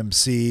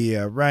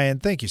FMC. Ryan,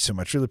 thank you so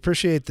much. Really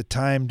appreciate the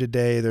time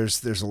today.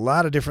 There's a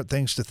lot of different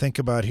things to think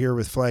about here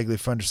with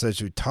flagleaf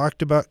fungicides. We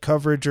talked about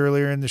coverage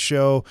earlier in the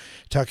show,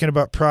 talking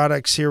about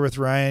products here with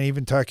Ryan,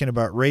 even talking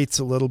about rates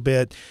a little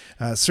bit.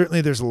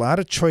 Certainly there's a lot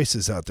of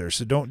choices out there,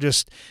 so don't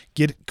just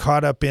get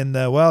caught up in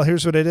the, well,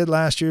 here's what I did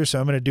last year, so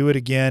I'm going to do it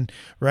again.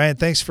 Ryan,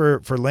 thanks for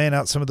laying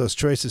out some of those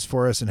choices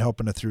for us and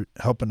helping us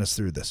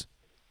through this.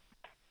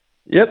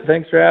 Yep,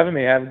 thanks for having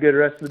me. Have a good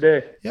rest of the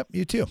day. Yep,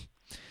 you too.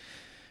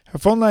 Our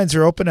phone lines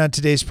are open on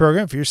today's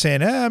program. If you're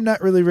saying, I'm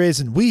not really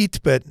raising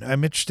wheat, but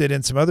I'm interested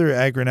in some other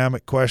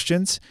agronomic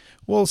questions,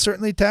 we'll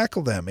certainly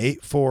tackle them.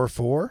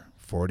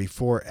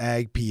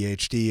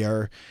 844-44-AG-PHD.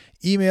 Our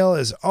email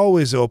is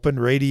always open,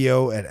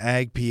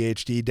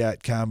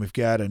 radio@agphd.com. We've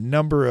got a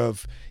number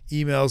of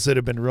emails that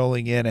have been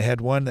rolling in. I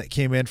had one that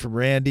came in from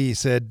Randy. He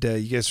said,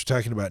 you guys were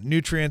talking about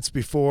nutrients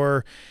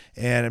before,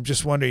 and I'm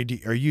just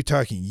wondering, are you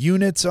talking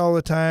units all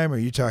the time? Are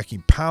you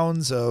talking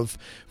pounds of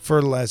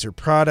fertilizer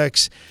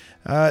products?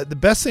 The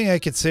best thing I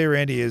could say,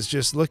 Randy, is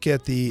just look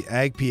at the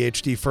Ag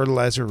PhD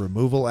fertilizer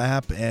removal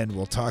app, and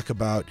we'll talk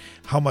about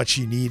how much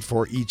you need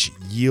for each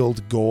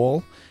yield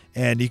goal.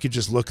 And you could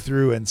just look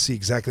through and see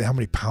exactly how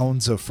many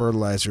pounds of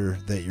fertilizer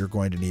that you're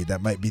going to need.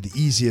 That might be the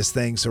easiest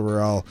thing, so we're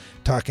all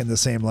talking the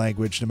same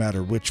language no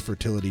matter which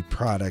fertility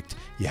product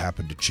you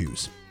happen to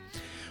choose.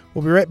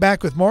 We'll be right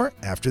back with more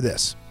after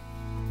this.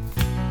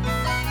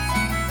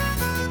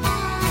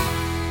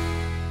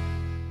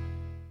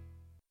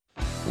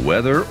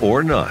 Whether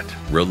or not,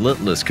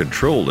 relentless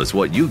control is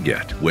what you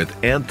get with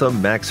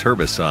Anthem Max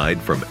herbicide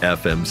from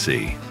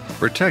FMC.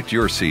 Protect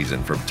your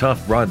season from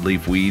tough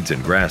broadleaf weeds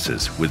and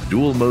grasses with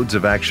dual modes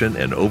of action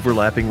and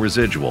overlapping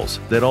residuals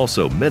that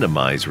also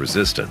minimize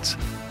resistance.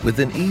 With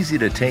an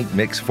easy-to-take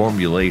mix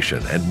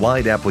formulation and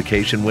wide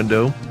application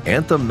window,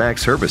 Anthem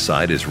Max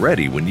herbicide is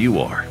ready when you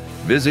are.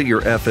 Visit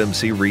your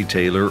FMC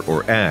retailer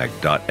or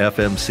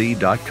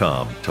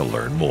ag.fmc.com to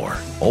learn more.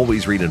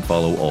 Always read and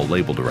follow all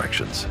label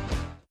directions.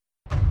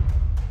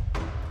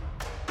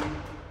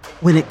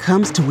 When it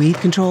comes to weed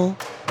control,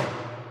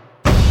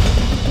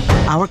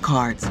 our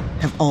cards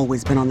have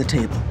always been on the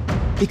table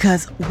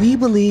because we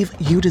believe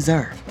you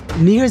deserve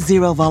near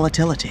zero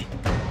volatility,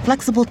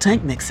 flexible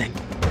tank mixing,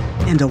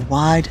 and a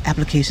wide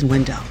application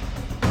window.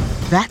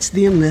 That's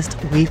the Enlist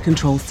Weed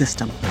Control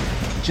System,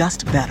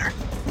 just better,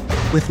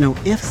 with no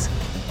ifs,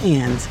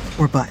 ands,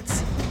 or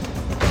buts.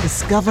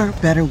 Discover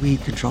better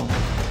weed control.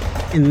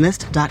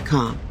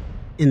 Enlist.com.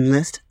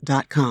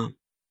 Enlist.com.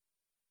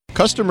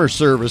 Customer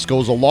service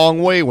goes a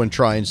long way when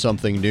trying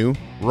something new.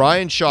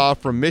 Ryan Shaw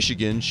from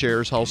Michigan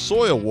shares how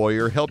Soil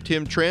Warrior helped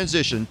him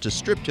transition to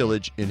strip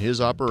tillage in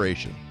his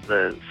operation.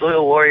 The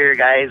Soil Warrior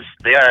guys,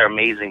 they are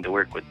amazing to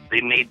work with.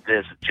 They made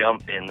this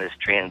jump in this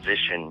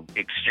transition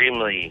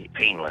extremely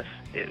painless.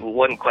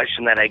 One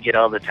question that I get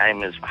all the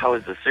time is, how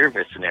is the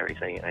service and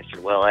everything? And I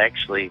said, well,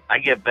 actually, I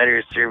get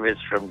better service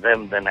from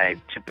them than I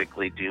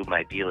typically do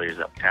my dealers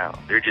uptown.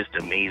 They're just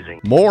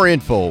amazing. More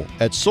info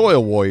at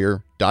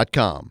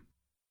soilwarrior.com.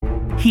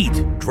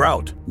 Heat,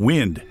 drought,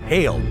 wind,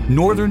 hail,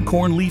 northern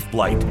corn leaf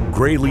blight,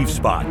 gray leaf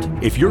spot.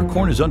 If your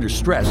corn is under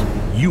stress,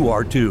 you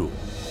are too.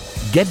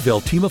 Get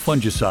Veltima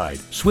fungicide,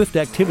 swift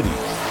activity,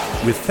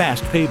 with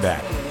fast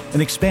payback,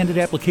 an expanded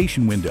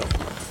application window.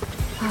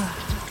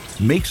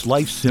 Makes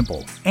life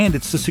simple, and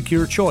it's the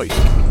secure choice.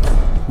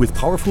 With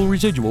powerful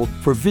residual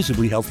for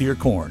visibly healthier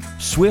corn.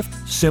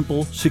 Swift,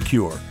 simple,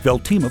 secure.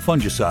 Veltima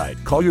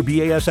fungicide. Call your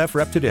BASF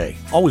rep today.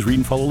 Always read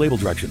and follow label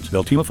directions.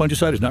 Veltima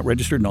fungicide is not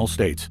registered in all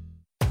states.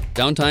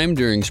 Downtime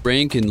during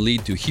spraying can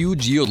lead to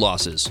huge yield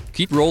losses.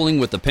 Keep rolling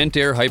with the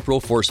Pentair Hypro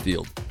Force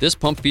Field. This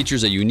pump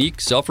features a unique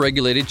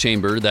self-regulated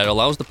chamber that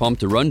allows the pump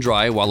to run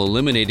dry while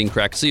eliminating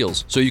cracked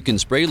seals, so you can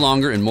spray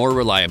longer and more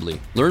reliably.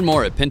 Learn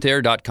more at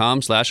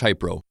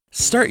pentair.com/hypro.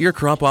 Start your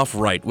crop off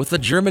right with the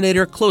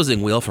Germinator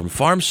closing wheel from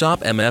Farm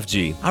Shop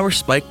MFG. Our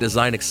spike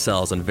design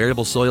excels on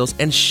variable soils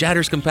and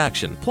shatters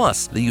compaction.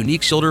 Plus, the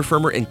unique shoulder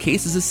firmer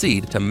encases a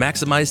seed to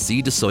maximize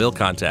seed to soil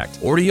contact.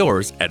 Order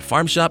yours at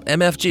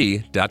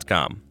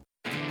farmshopmfg.com.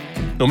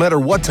 No matter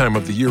what time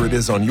of the year it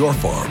is on your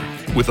farm,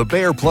 with a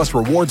Bayer Plus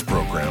Rewards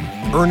program,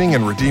 earning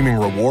and redeeming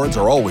rewards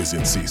are always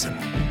in season.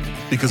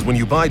 Because when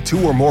you buy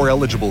 2 or more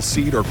eligible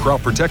seed or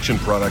crop protection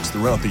products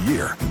throughout the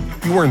year,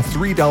 you earn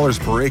 $3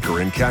 per acre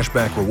in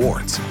cashback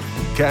rewards.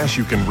 Cash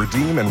you can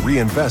redeem and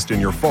reinvest in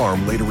your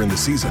farm later in the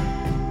season.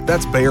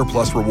 That's Bayer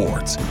Plus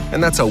Rewards,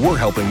 and that's how we're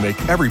helping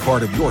make every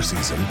part of your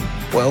season,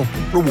 well,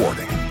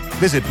 rewarding.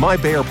 Visit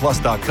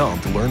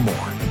mybayerplus.com to learn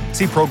more.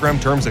 See program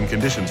terms and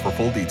conditions for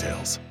full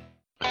details.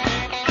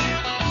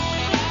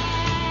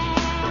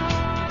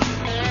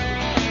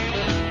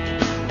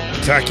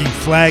 Talking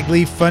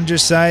flagleaf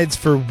fungicides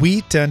for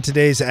wheat on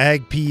today's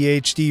Ag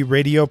PhD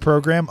radio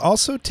program.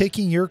 Also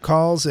taking your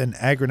calls and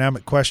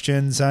agronomic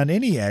questions on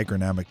any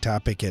agronomic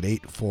topic at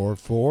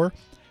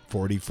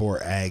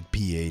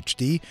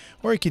 844-44-AG-PhD,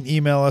 or you can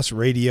email us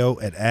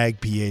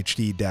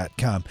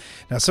radio@agphd.com.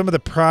 Now, some of the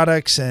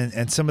products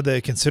and some of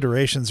the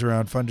considerations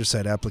around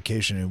fungicide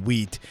application in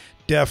wheat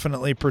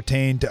definitely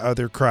pertain to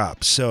other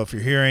crops. So if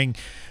you're hearing,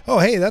 oh,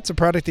 hey, that's a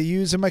product I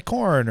use in my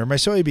corn or my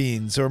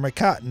soybeans or my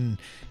cotton,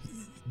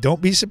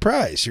 don't be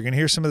surprised. You're going to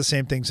hear some of the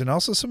same things and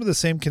also some of the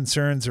same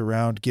concerns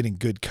around getting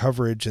good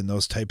coverage and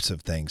those types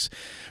of things.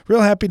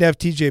 Real happy to have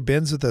TJ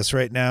Binns with us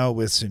right now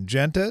with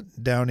Syngenta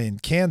down in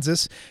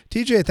Kansas.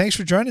 TJ, thanks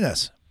for joining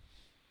us.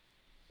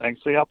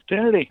 Thanks for the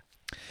opportunity.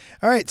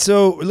 All right,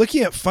 so we're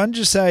looking at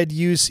fungicide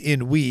use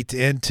in wheat,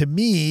 and to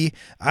me,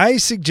 I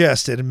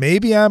suggested, and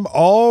maybe I'm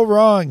all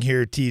wrong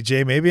here,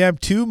 TJ, maybe I'm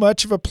too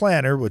much of a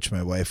planner, which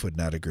my wife would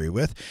not agree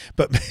with,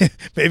 but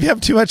maybe I'm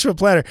too much of a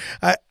planner.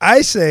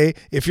 I say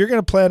if you're going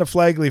to plant a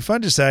flagleaf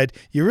fungicide,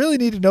 you really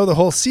need to know the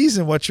whole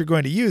season what you're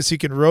going to use so you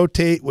can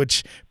rotate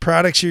which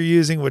products you're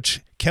using,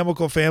 which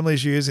chemical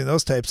families you're using,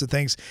 those types of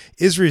things.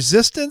 Is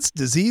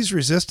disease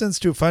resistance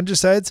to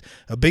fungicides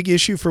a big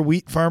issue for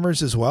wheat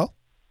farmers as well?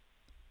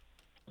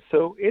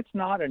 So it's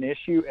not an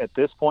issue at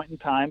this point in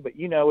time, but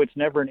it's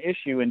never an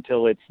issue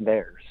until it's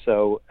there.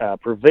 So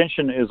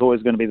prevention is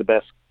always going to be the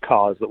best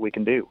cause that we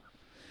can do.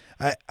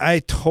 I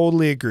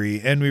totally agree.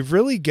 And we've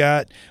really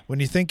got, when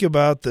you think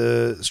about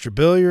the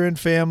strobilurin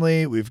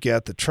family, we've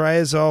got the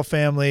triazole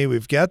family,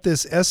 we've got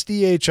this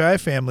SDHI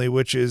family,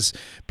 which is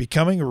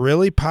becoming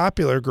really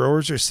popular.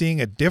 Growers are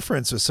seeing a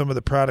difference with some of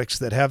the products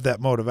that have that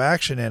mode of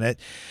action in it.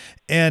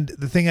 And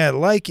the thing I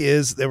like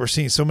is that we're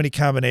seeing so many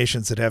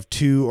combinations that have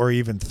 2 or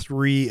even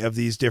 3 of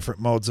these different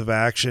modes of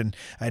action.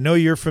 I know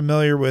you're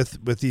familiar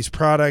with these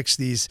products,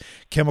 these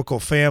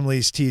chemical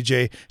families,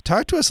 TJ.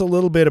 Talk to us a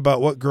little bit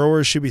about what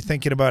growers should be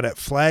thinking about at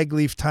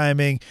flagleaf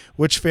timing,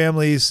 which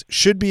families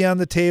should be on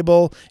the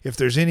table, if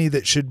there's any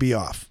that should be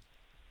off.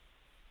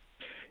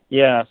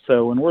 Yeah,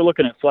 so when we're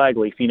looking at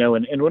flagleaf,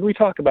 and when we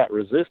talk about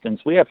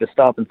resistance, we have to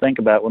stop and think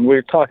about, when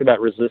we're talking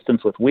about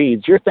resistance with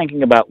weeds, you're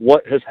thinking about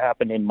what has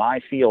happened in my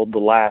field the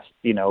last,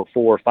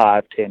 4,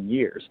 5, 10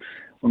 years.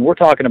 When we're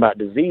talking about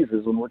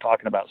diseases, when we're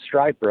talking about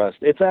stripe rust,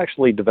 it's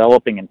actually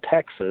developing in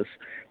Texas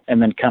and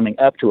then coming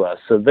up to us.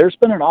 So there's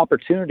been an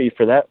opportunity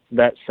for that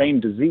same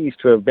disease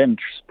to have been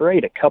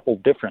sprayed a couple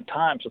different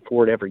times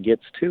before it ever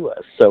gets to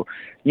us. So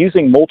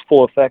using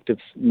multiple effective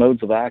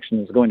modes of action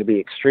is going to be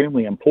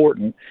extremely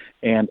important,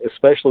 and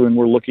especially when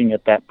we're looking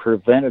at that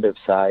preventative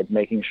side,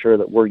 making sure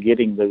that we're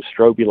getting those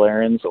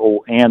strobilurins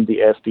and the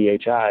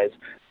SDHIs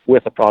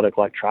with a product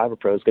like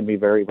Trivapro is going to be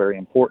very, very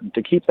important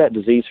to keep that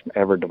disease from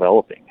ever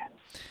developing.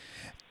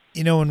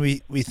 When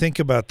we think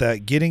about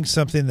that, getting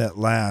something that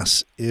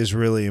lasts is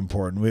really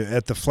important.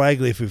 At the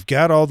flagleaf, we've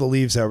got all the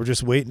leaves out. We're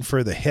just waiting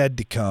for the head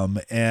to come.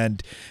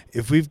 And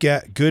if we've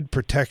got good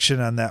protection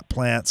on that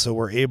plant, so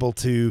we're able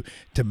to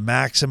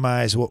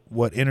maximize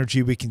what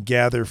energy we can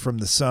gather from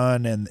the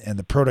sun and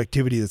the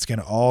productivity that's going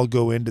to all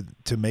go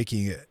into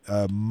making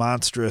a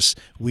monstrous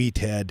wheat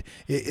head,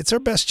 it's our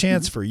best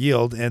chance for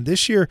yield. And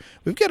this year,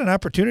 we've got an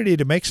opportunity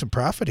to make some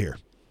profit here.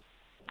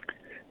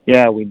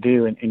 Yeah, we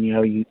do.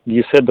 And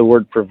you said the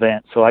word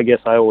prevent, so I guess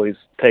I always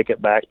take it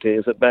back to,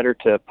 is it better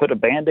to put a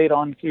Band-Aid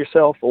on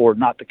yourself or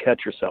not to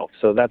cut yourself?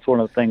 So that's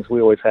one of the things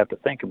we always have to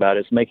think about,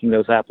 is making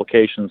those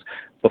applications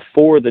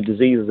before the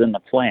disease is in the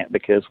plant,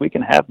 because we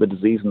can have the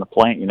disease in the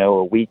plant,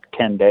 a week,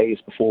 10 days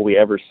before we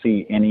ever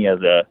see any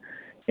of the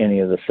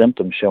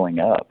symptoms showing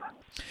up.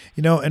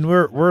 And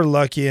we're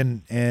lucky,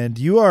 and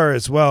you are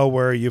as well,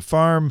 where you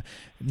farm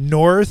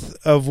north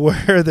of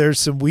where there's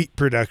some wheat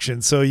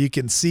production. So you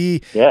can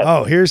see,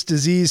 here's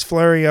disease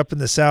flaring up in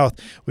the south.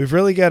 We've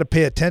really got to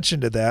pay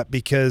attention to that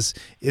because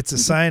it's a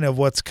sign of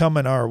what's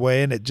coming our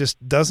way, and it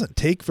just doesn't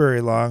take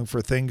very long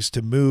for things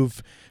to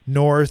move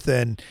north,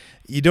 and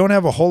you don't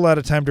have a whole lot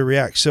of time to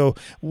react. So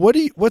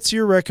what's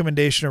your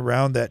recommendation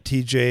around that,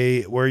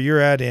 TJ, where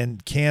you're at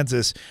in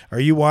Kansas? Are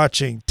you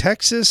watching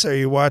Texas? Are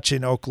you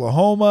watching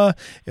Oklahoma?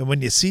 And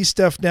when you see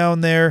stuff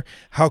down there,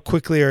 how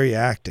quickly are you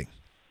acting?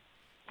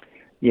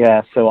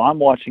 Yeah, so I'm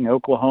watching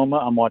Oklahoma,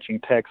 I'm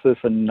watching Texas,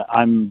 and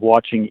I'm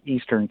watching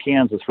eastern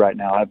Kansas right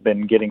now. I've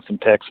been getting some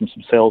texts from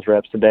some sales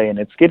reps today, and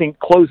it's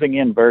closing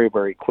in very,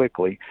 very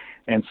quickly.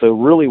 And so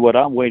really what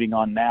I'm waiting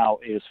on now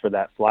is for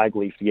that flag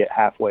leaf to get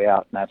halfway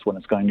out, and that's when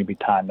it's going to be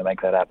time to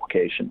make that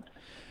application.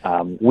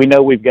 We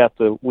know we've got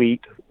the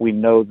wheat. We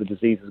know the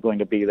disease is going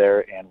to be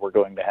there, and we're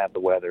going to have the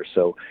weather.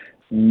 So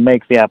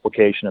make the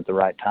application at the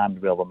right time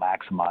to be able to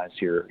maximize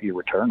your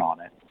return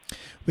on it.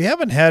 We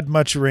haven't had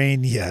much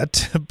rain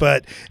yet,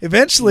 but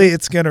eventually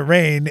it's going to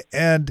rain.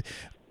 And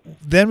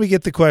then we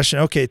get the question,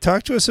 okay,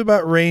 talk to us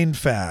about rain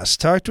fast.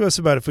 Talk to us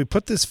about if we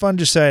put this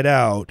fungicide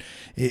out,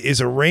 is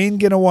a rain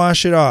going to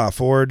wash it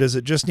off, or does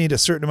it just need a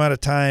certain amount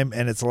of time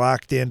and it's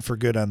locked in for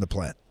good on the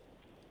plant?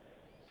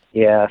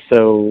 Yeah,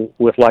 so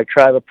with like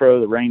TrivaPro,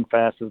 the rain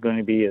fast is going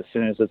to be as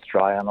soon as it's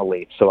dry on the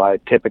leaf. So I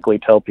typically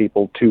tell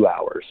people 2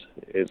 hours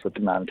is the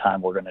amount of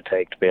time we're going to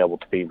take to be able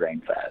to be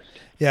rain fast.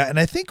 Yeah, and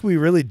I think we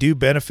really do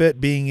benefit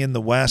being in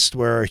the West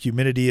where our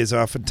humidity is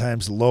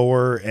oftentimes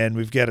lower and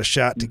we've got a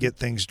shot to get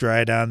things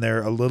dried on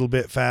there a little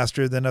bit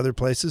faster than other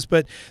places.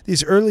 But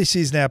these early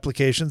season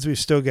applications, we've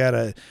still got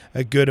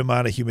a good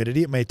amount of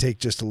humidity. It may take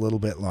just a little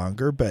bit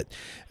longer, but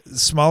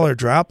smaller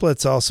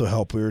droplets also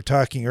help. We were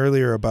talking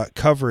earlier about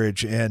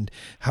coverage and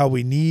how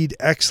we need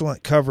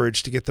excellent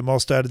coverage to get the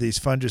most out of these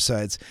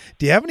fungicides.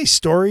 Do you have any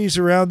stories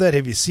around that?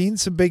 Have you seen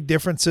some big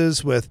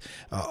differences with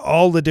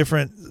all the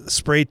different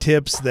spray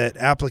tips that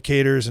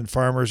applicators and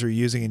farmers are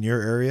using in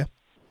your area?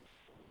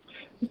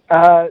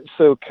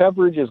 So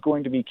coverage is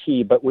going to be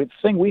key, but the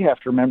thing we have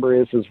to remember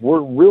is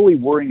we're really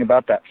worrying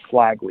about that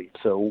flag leaf.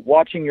 So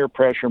watching your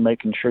pressure,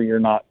 making sure you're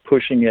not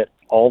pushing it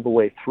all the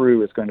way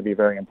through is going to be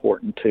very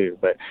important too.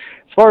 But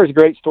as far as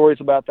great stories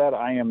about that,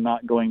 I am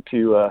not going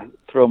to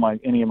throw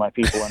any of my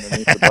people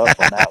underneath the bus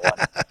on that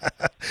one.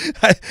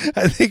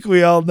 I think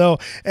we all know.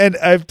 And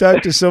I've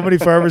talked to so many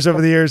farmers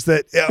over the years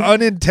that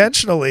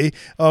unintentionally,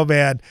 oh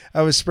man,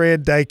 I was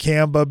spraying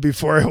dicamba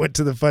before I went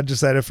to the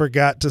fungicide. I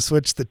forgot to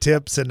switch the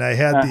tips and I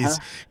had these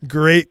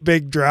great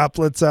big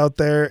droplets out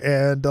there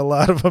and a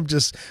lot of them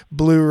just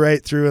blew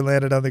right through and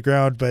landed on the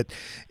ground. But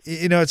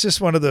you know, it's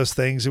just one of those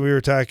things. We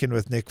were talking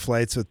with Nick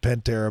Flights with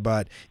Pentair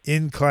about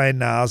incline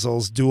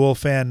nozzles, dual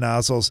fan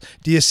nozzles.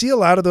 Do you see a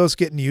lot of those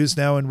getting used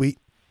now in wheat?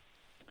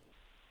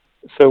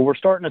 So we're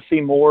starting to see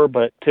more,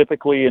 but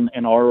typically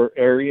in our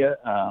area,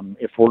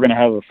 if we're going to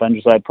have a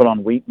fungicide put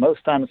on wheat,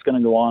 most time it's going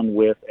to go on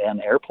with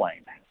an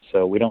airplane.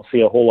 So we don't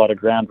see a whole lot of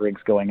ground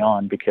rigs going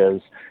on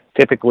because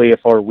typically if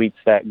our wheat's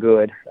that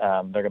good,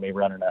 they're going to be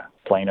running a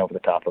plane over the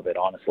top of it,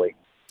 honestly.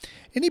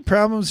 Any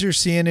problems you're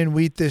seeing in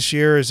wheat this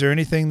year? Is there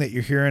anything that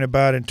you're hearing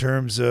about in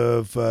terms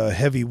of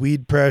heavy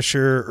weed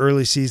pressure,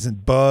 early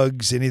season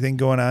bugs, anything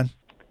going on?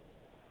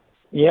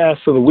 Yeah,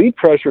 so the weed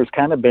pressure has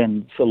kind of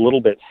been a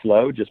little bit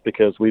slow just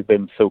because we've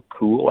been so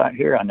cool out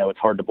here. I know it's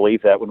hard to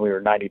believe that when we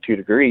were 92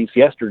 degrees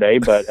yesterday,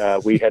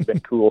 but we had been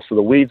cool. So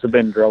the weeds have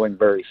been growing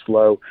very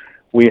slow.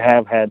 We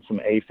have had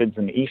some aphids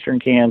in eastern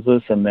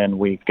Kansas, and then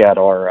we've got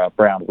our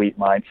brown wheat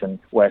mites in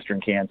western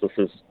Kansas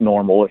is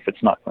normal if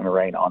it's not going to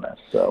rain on us.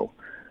 So,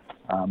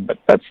 but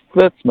that's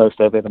most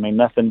of it. I mean,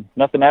 nothing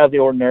out of the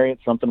ordinary.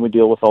 It's something we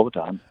deal with all the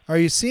time. Are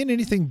you seeing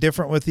anything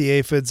different with the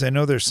aphids? I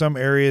know there's some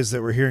areas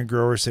that we're hearing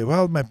growers say,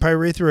 well, my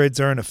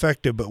pyrethroids aren't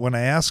effective, but when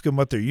I ask them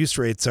what their use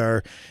rates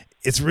are,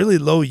 it's really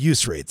low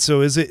use rates.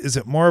 So is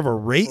it more of a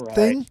rate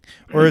thing,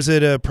 or is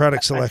it a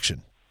product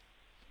selection?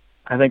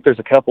 I think there's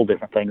a couple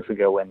different things that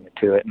go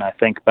into it, and I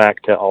think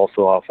back to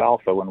also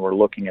alfalfa when we're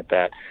looking at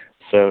that.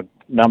 So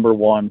number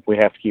one, we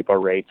have to keep our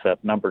rates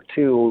up. Number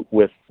two,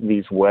 with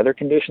these weather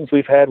conditions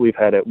we've had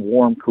it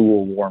warm,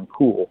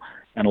 cool.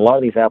 And a lot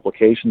of these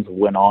applications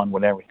went on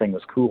when everything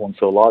was cool, and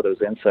so a lot of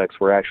those insects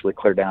were actually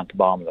clear down to the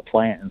bottom of the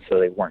plant, and so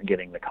they weren't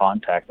getting the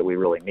contact that we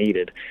really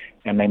needed.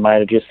 And they might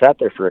have just sat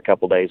there for a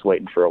couple of days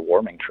waiting for a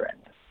warming trend.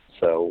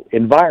 So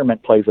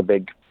environment plays a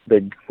big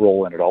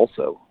role in it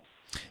also.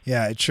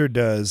 Yeah, it sure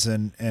does.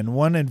 And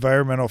one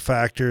environmental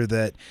factor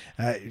that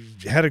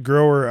had a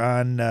grower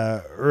on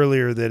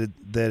earlier that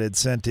had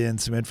sent in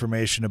some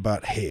information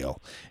about hail.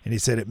 And he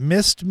said, it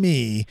missed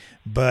me,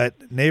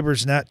 but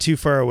neighbors not too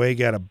far away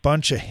got a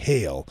bunch of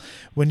hail.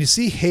 When you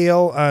see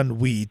hail on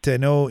wheat, I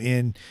know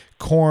in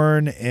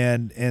corn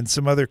and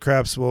some other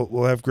crops,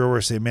 we'll have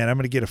growers say, man, I'm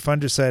going to get a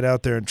fungicide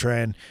out there and try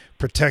and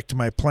protect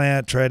my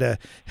plant, try to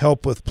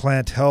help with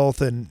plant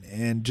health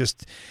and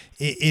just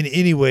in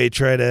any way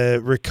try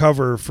to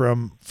recover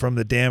from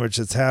the damage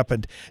that's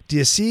happened. Do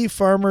you see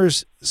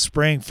farmers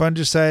spraying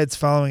fungicides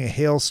following a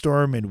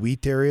hailstorm in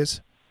wheat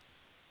areas?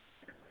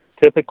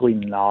 Typically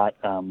not.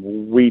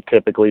 We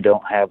typically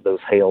don't have those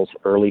hails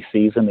early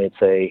season.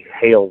 It's a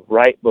hail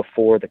right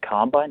before the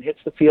combine hits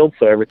the field,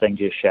 so everything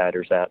just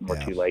shatters out, and we're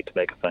too late to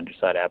make a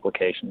fungicide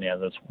application. Yeah,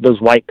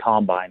 those white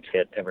combines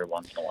hit every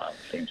once in a while,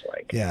 it seems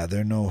like. Yeah,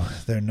 they're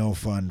no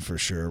fun for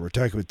sure. We're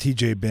talking with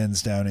TJ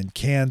Benz down in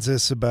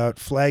Kansas about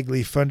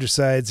flagleaf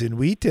fungicides in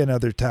wheat and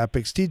other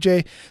topics.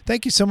 TJ,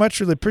 thank you so much.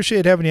 Really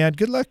appreciate having you on.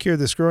 Good luck here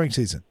this growing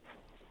season.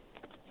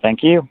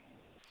 Thank you.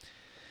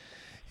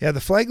 Yeah, the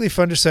flagleaf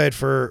fungicide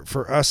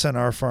for us on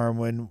our farm,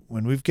 when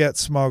we've got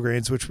small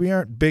grains, which we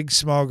aren't big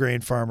small grain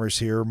farmers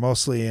here,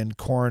 mostly in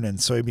corn and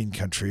soybean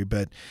country,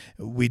 but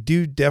we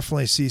do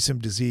definitely see some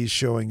disease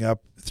showing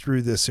up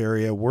through this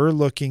area. We're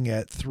looking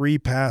at 3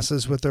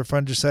 passes with our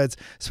fungicides,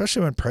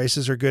 especially when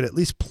prices are good, at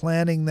least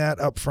planning that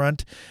up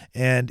front.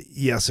 And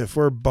yes, if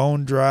we're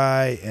bone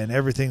dry and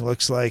everything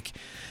looks like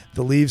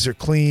the leaves are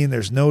clean,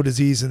 there's no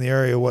disease in the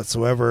area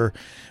whatsoever,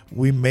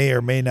 we may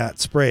or may not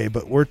spray,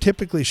 but we're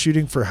typically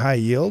shooting for high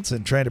yields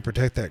and trying to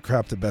protect that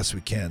crop the best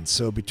we can.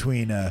 So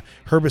between a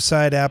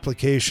herbicide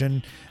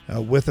application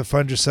with a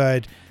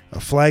fungicide, a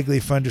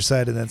flagleaf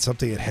fungicide, and then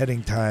something at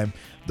heading time,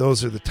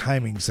 those are the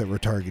timings that we're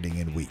targeting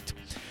in wheat.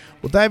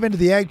 We'll dive into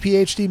the Ag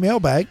PhD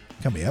mailbag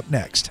coming up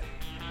next.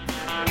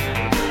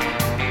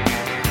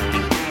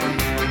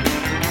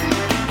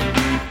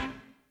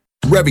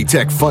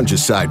 Revitec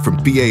fungicide from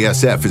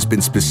BASF has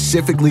been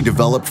specifically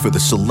developed for the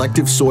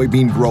selective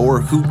soybean grower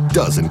who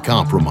doesn't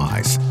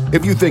compromise.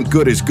 If you think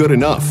good is good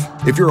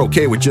enough, if you're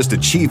okay with just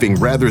achieving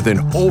rather than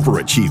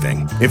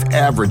overachieving, if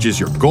average is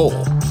your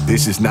goal,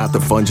 this is not the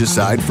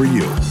fungicide for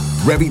you.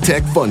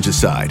 Revitec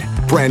fungicide,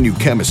 brand new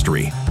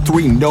chemistry,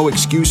 3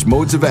 no-excuse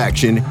modes of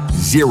action,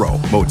 0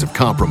 modes of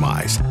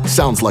compromise.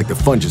 Sounds like the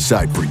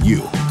fungicide for you.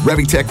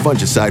 Revitec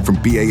fungicide from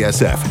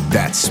BASF.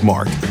 That's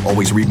smart.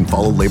 Always read and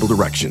follow label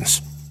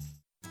directions.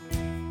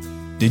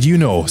 Did you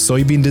know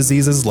soybean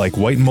diseases like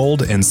white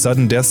mold and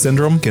sudden death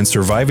syndrome can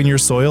survive in your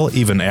soil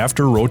even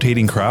after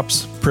rotating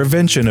crops?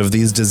 Prevention of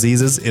these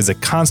diseases is a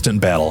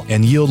constant battle,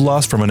 and yield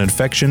loss from an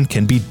infection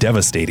can be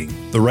devastating.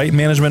 The right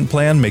management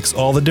plan makes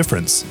all the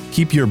difference.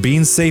 Keep your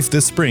beans safe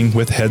this spring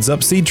with Heads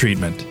Up seed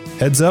treatment.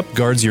 Heads Up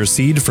guards your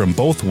seed from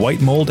both white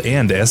mold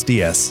and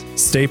SDS.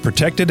 Stay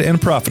protected and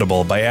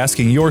profitable by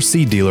asking your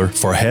seed dealer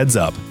for Heads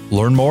Up.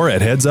 Learn more at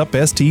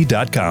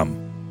headsupst.com.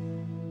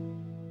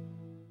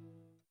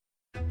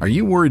 Are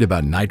you worried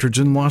about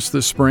nitrogen loss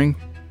this spring?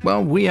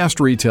 Well, we asked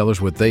retailers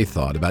what they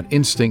thought about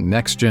Instinct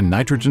Next-Gen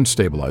Nitrogen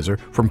Stabilizer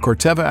from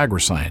Corteva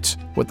Agriscience.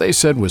 What they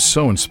said was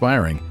so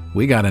inspiring,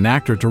 we got an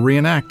actor to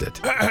reenact it.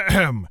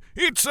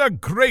 It's a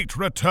great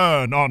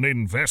return on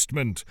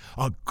investment.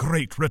 A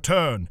great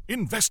return.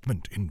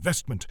 Investment.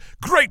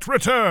 Great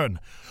return.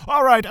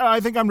 All right,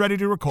 I think I'm ready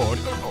to record.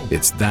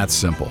 It's that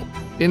simple.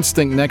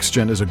 Instinct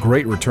Next-Gen is a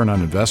great return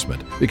on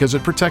investment because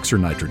it protects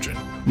your nitrogen.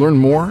 Learn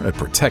more at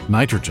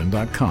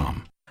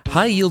protectnitrogen.com.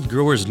 High-yield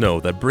growers know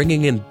that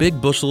bringing in big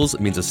bushels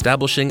means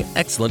establishing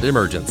excellent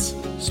emergence.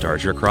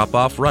 Start your crop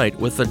off right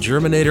with the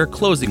Germinator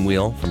closing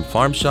wheel from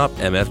Farm Shop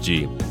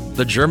MFG.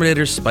 The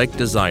Germinator's spike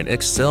design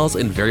excels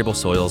in variable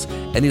soils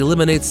and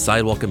eliminates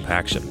sidewall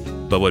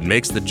compaction. But what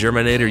makes the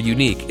Germinator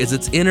unique is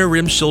its inner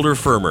rim shoulder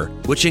firmer,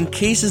 which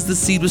encases the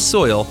seed with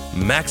soil,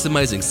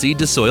 maximizing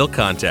seed-to-soil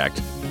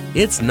contact.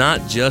 It's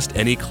not just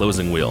any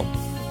closing wheel.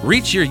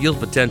 Reach your yield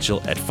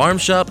potential at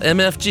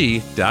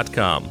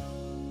farmshopmfg.com.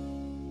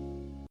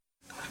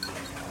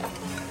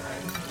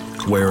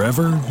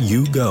 Wherever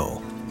you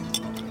go,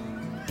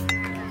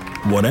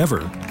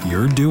 whatever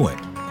you're doing,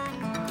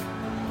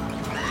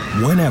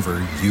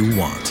 whenever you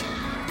want.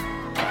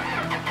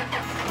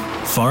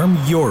 Farm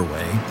your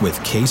way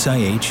with Case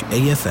IH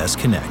AFS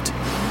Connect.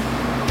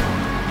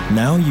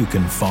 Now you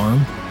can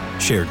farm,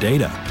 share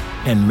data,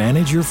 and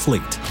manage your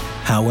fleet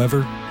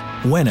however,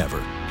 whenever,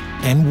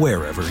 and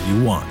wherever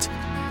you want.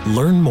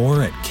 Learn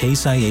more at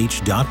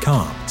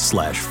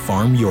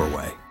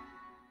caseih.com/farmyourway.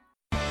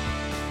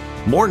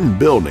 Morton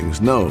Buildings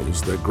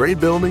knows that great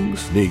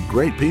buildings need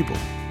great people,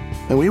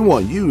 and we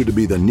want you to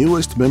be the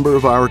newest member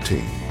of our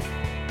team.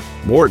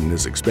 Morton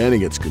is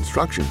expanding its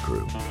construction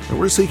crew, and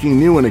we're seeking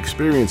new and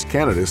experienced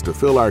candidates to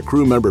fill our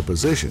crew member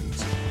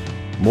positions.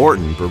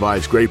 Morton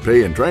provides great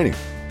pay and training,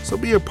 so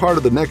be a part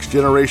of the next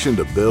generation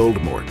to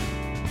build Morton.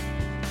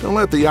 Don't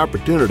let the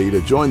opportunity to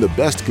join the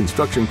best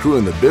construction crew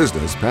in the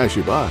business pass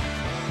you by.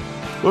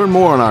 Learn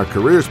more on our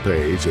careers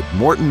page at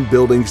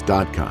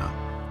mortonbuildings.com.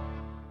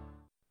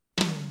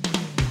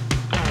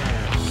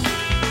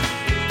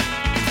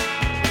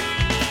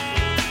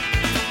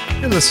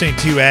 You're listening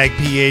to Ag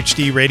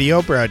PhD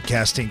Radio,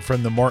 broadcasting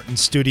from the Morton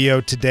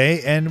studio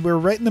today, and we're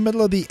right in the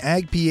middle of the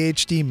Ag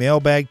PhD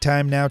mailbag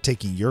time now,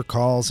 taking your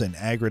calls and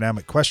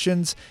agronomic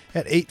questions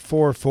at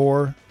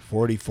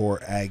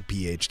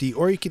 844-44-AG-PhD,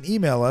 or you can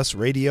email us,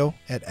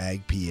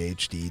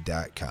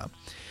 radio@agphd.com. All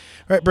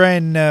right,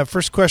 Brian,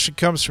 first question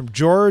comes from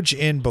George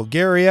in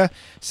Bulgaria.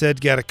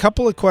 Said, got a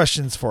couple of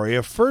questions for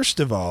you.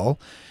 First of all,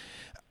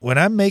 when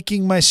I'm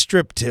making my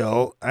strip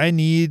till, I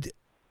need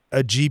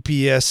a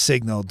GPS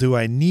signal. Do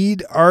I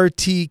need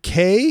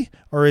RTK,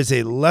 or is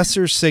a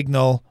lesser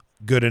signal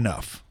good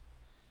enough?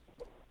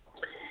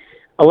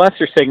 A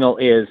lesser signal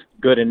is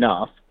good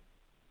enough.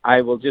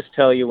 I will just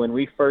tell you, when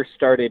we first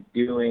started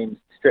doing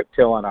strip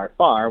till on our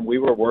farm, we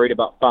were worried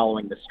about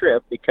following the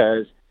strip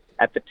because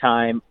at the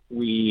time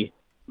we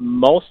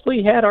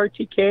mostly had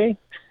RTK,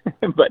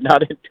 but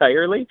not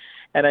entirely.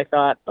 And I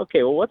thought,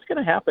 okay, well, what's going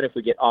to happen if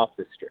we get off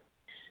the strip?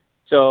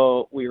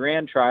 So we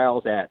ran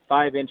trials at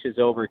 5 inches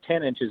over,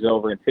 10 inches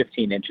over, and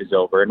 15 inches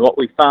over. And what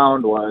we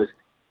found was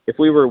if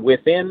we were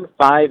within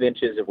 5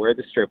 inches of where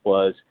the strip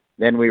was,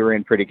 then we were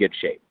in pretty good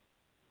shape.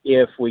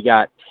 If we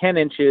got 10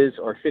 inches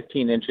or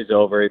 15 inches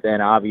over,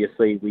 then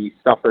obviously we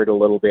suffered a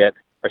little bit.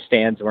 Our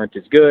stands weren't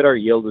as good. Our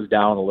yield was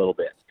down a little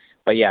bit.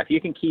 But yeah, if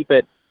you can keep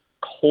it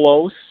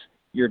close,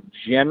 you're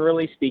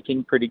generally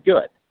speaking pretty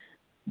good.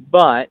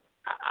 But,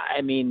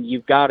 I mean,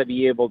 you've got to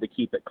be able to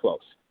keep it close.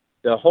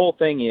 The whole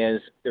thing is,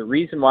 the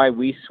reason why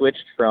we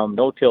switched from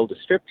no-till to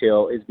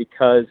strip-till is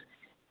because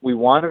we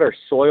wanted our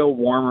soil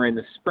warmer in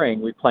the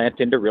spring. We plant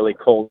into really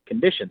cold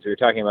conditions. We were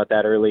talking about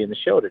that early in the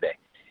show today.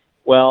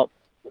 Well,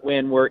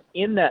 when we're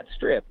in that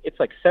strip, it's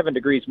like 7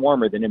 degrees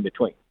warmer than in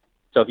between.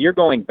 So if you're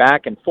going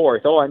back and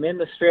forth, oh, I'm in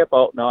the strip,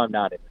 oh, no, I'm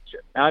not in the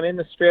strip. Now I'm in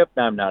the strip,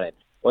 now I'm not in.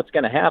 What's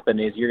going to happen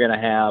is you're going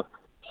to have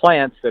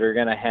plants that are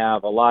going to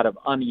have a lot of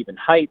uneven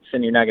heights,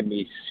 and you're not going to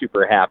be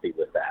super happy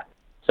with that.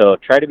 So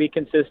try to be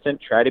consistent,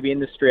 try to be in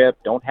the strip.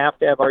 Don't have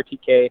to have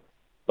RTK,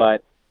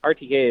 but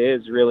RTK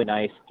is really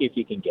nice if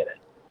you can get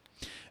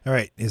it. All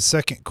right, his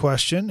second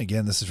question,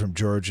 again, this is from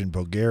George in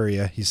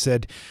Bulgaria. He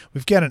said,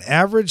 we've got an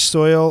average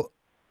soil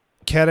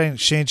cation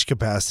exchange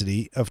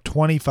capacity of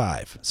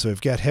 25. So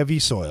we've got heavy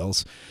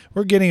soils.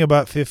 We're getting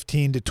about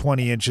 15 to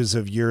 20 inches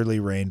of yearly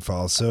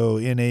rainfall, so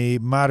in a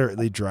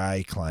moderately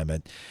dry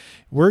climate.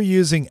 We're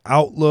using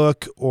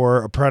Outlook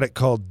or a product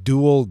called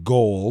Dual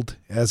Gold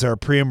as our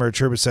pre-emerge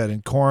herbicide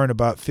in corn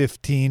about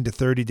 15 to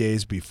 30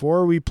 days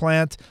before we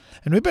plant,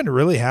 and we've been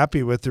really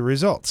happy with the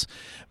results.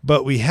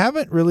 But we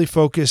haven't really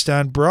focused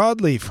on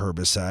broadleaf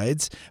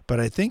herbicides, but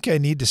I think I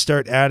need to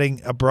start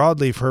adding a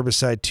broadleaf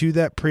herbicide to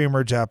that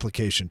pre-emerge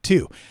application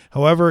too.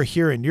 However,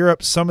 here in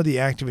Europe, some of the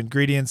active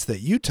ingredients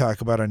that you talk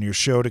about on your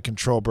show to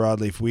control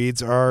broadleaf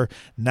weeds are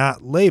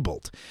not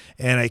labeled,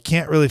 and I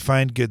can't really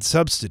find good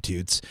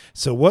substitutes.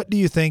 So what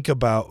do you think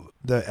about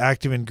the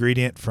active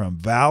ingredient from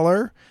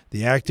Valor,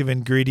 the active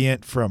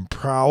ingredient from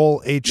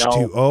Prowl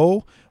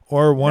H2O,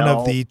 or one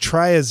of the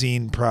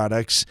triazine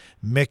products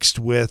mixed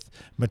with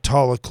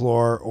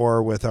metolachlor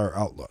or with our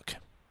Outlook?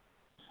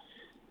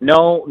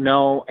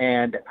 No,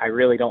 and I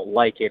really don't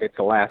like it. It's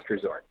a last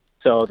resort.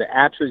 So the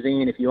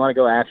atrazine, if you want to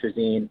go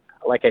atrazine,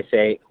 like I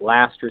say,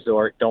 last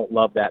resort, don't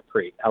love that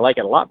pre. I like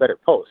it a lot better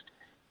post.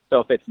 So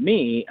if it's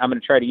me, I'm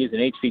going to try to use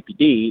an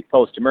HPPD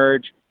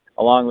post-emerge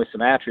along with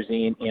some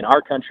atrazine. In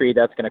our country,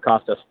 that's going to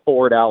cost us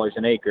 $4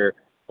 an acre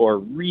for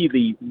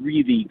really,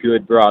 really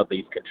good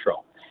broadleaf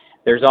control.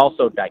 There's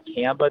also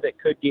dicamba that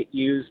could get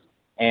used,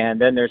 and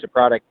then there's a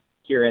product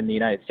here in the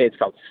United States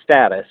called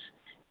Status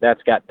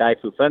that's got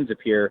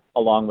diflufenzacapir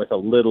along with a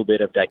little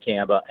bit of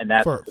dicamba, and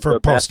that's for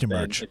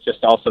post-emerge. It's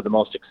just also the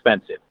most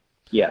expensive.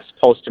 Yes,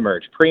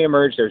 post-emerge.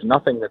 Pre-emerge, there's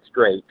nothing that's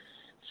great.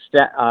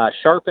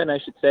 Sharpen, I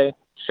should say.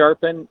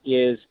 Sharpen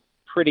is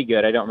pretty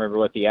good. I don't remember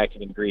what the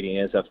active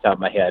ingredient is off the top of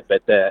my head,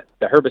 but the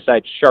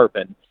herbicide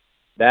Sharpen,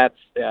 that's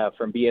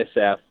from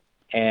BASF,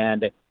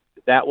 and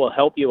that will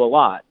help you a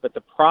lot. But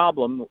the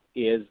problem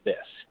is this.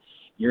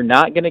 You're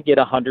not going to get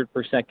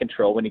 100%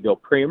 control when you go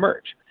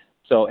pre-emerge.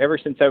 So ever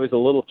since I was a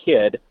little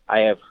kid, I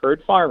have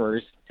heard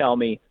farmers tell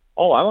me,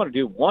 oh, I want to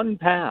do one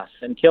pass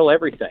and kill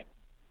everything.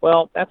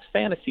 Well, that's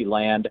fantasy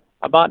land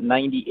about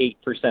 98%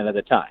 of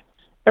the time.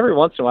 Every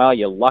once in a while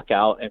you luck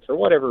out, and for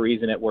whatever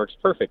reason it works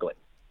perfectly.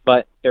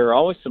 But there are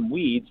always some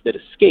weeds that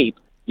escape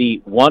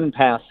the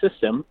one-pass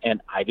system,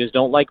 and I just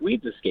don't like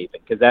weeds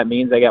escaping because that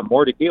means I got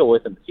more to deal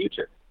with in the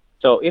future.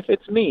 So if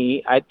it's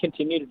me, I'd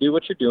continue to do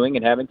what you're doing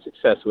and having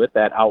success with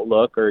that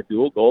Outlook or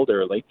Dual Gold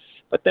early,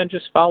 but then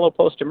just follow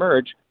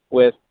post-emerge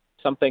with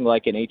something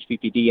like an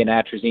HPPD and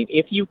atrazine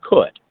if you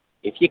could.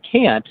 If you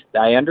can't,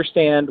 I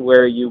understand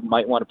where you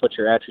might want to put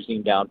your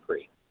atrazine down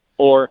pre.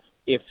 Or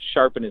if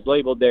Sharpen is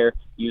labeled there,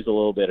 use a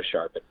little bit of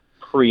Sharpen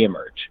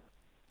pre-emerge.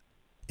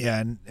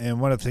 Yeah,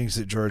 and one of the things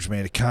that George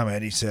made a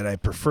comment, he said, I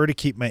prefer to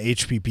keep my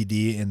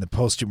HPPD in the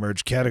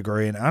post-emerge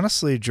category. And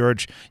honestly,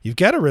 George, you've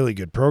got a really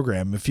good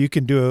program. If you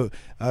can do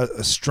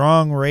a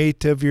strong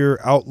rate of your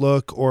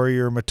Outlook or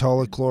your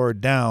metolachlor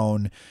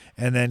down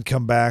and then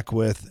come back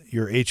with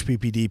your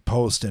HPPD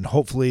post and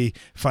hopefully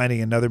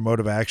finding another mode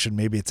of action,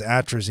 maybe it's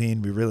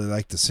atrazine. We really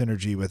like the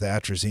synergy with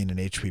atrazine and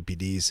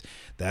HPPDs.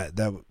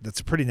 That's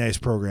a pretty nice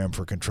program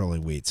for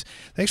controlling weeds.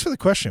 Thanks for the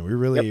question. We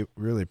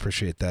really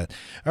appreciate that.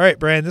 All right,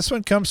 Brian, this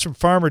one comes from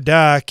Farmer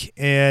Doc,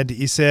 and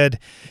he said,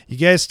 you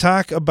guys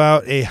talk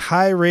about a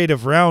high rate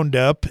of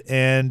Roundup,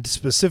 and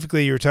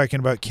specifically you were talking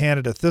about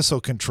Canada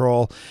thistle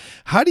control.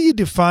 How do you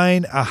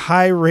define a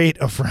high rate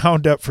of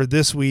Roundup for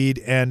this weed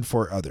and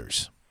for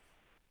others?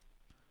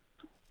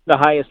 The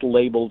highest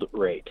labeled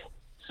rate.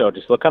 So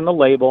just look on the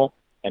label,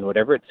 and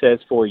whatever it says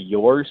for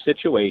your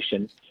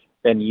situation,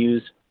 then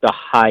use the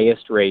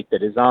highest rate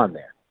that is on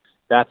there.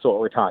 That's what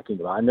we're talking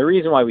about. And the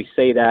reason why we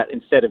say that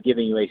instead of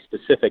giving you a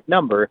specific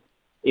number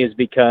is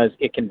because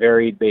it can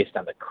vary based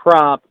on the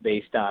crop,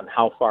 based on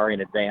how far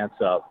in advance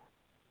of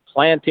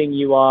planting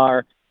you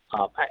are.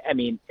 I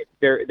mean,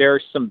 there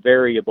are some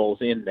variables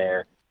in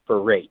there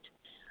for rate.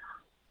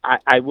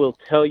 I will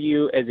tell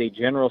you as a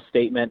general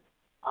statement,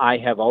 I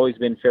have always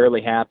been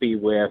fairly happy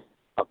with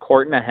 1.5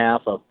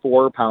 quarts of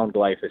 4-pound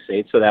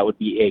glyphosate, so that would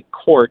be a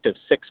quart of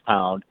 6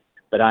 pound,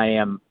 but I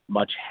am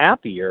much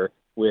happier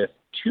with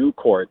 2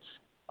 quarts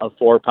of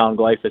 4-pound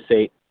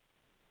glyphosate,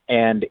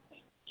 and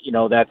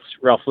that's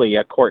roughly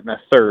 1.25 quarts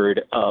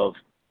of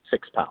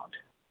 6 pound.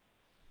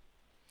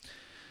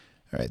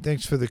 All right,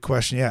 thanks for the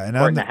question. Yeah, and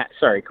quart and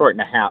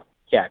a half.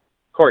 Yeah,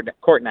 quart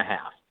and a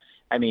half.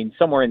 I mean,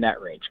 somewhere in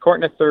that range.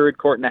 1.25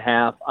 quarts, 1.5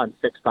 quarts on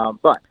 6 pound.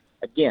 But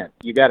again,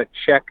 you got to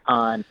check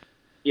on,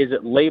 is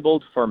it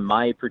labeled for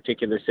my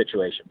particular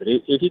situation? But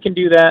if you can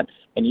do that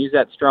and use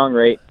that strong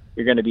rate,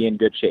 you're going to be in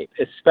good shape,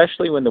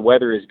 especially when the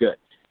weather is good.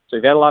 So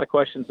we've had a lot of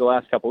questions the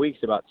last couple of weeks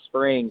about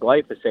spraying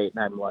glyphosate,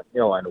 and I'm like,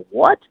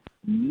 what?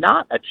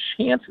 Not a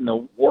chance in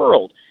the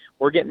world.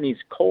 We're getting these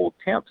cold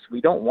temps.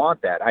 We don't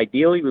want that.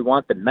 Ideally, we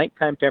want the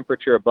nighttime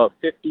temperature above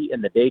 50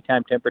 and the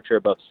daytime temperature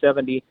above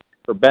 70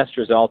 for best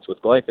results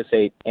with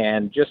glyphosate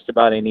and just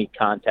about any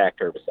contact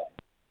herbicide.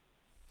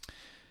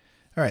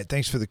 All right,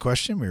 thanks for the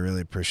question. We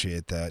really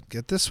appreciate that.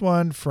 Get this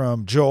one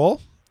from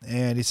Joel,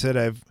 and he said,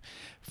 I've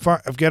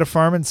got a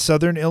farm in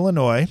southern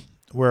Illinois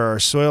where our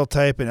soil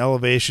type and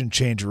elevation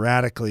change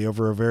radically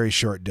over a very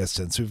short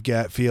distance. We've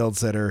got fields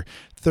that are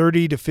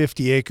 30 to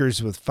 50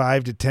 acres with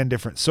 5 to 10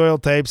 different soil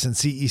types and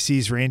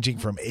CECs ranging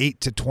from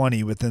 8 to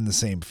 20 within the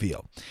same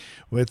field.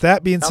 With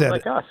that being said,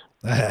 like us.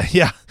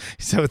 Yeah.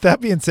 So with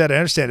that being said, I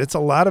understand it's a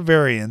lot of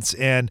variance,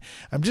 and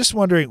I'm just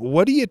wondering,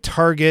 what do you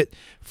target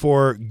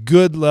for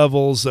good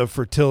levels of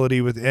fertility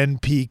with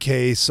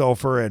NPK,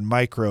 sulfur, and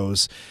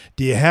micros?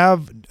 Do you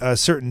have a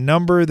certain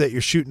number that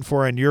you're shooting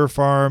for on your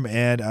farm,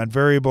 and on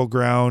variable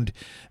ground,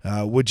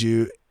 would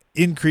you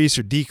increase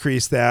or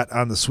decrease that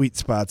on the sweet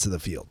spots of the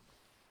field?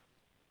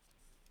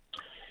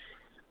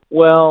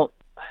 Well,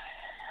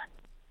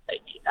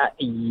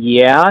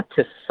 yeah,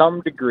 to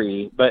some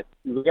degree, but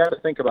we got to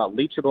think about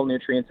leachable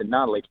nutrients and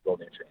non-leachable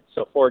nutrients.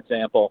 So, for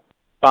example,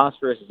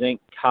 phosphorus, zinc,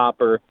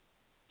 copper,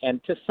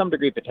 and to some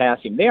degree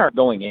potassium, they aren't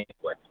going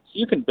anywhere. So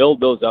you can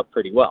build those up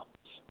pretty well.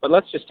 But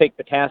let's just take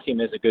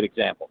potassium as a good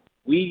example.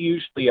 We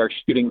usually are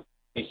shooting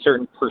a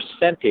certain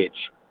percentage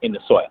in the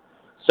soil.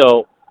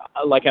 So,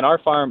 like on our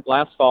farm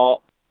last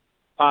fall,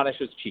 potash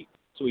was cheap.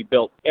 So we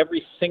built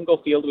every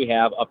single field we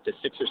have up to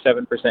 6 or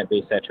 7%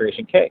 base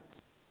saturation K.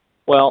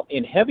 Well,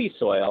 in heavy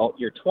soil,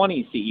 your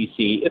 20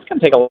 CEC, it's going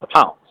to take a lot of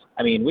pounds.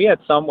 I mean, we had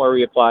some where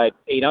we applied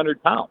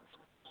 800 pounds.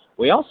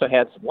 We also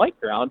had some light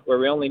ground where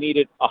we only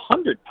needed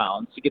 100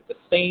 pounds to get the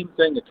same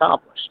thing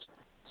accomplished.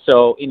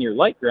 So in your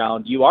light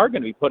ground, you are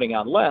going to be putting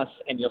on less,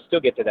 and you'll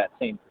still get to that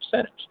same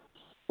percentage.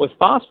 With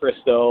phosphorus,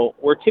 though,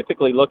 we're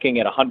typically looking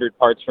at 100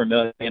 parts per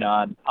million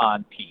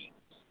on P.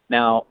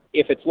 Now,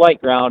 if it's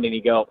light ground and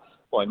you go,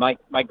 boy,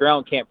 my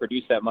ground can't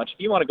produce that much, if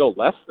you want to go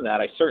less than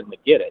that, I certainly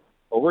get it.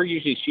 But we're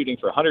usually shooting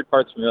for 100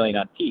 parts per million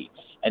on P.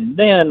 And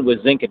then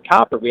with zinc and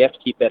copper, we have to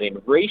keep that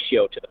in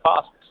ratio to the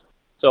phosphorus.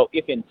 So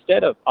if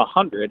instead of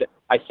 100,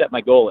 I set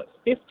my goal at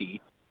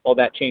 50, well,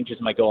 that changes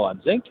my goal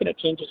on zinc and it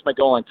changes my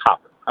goal on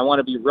copper. I want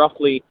to be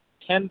roughly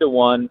 10 to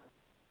 1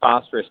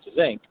 phosphorus to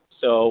zinc.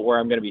 So where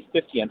I'm going to be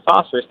 50 on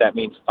phosphorus, that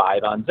means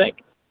 5 on zinc.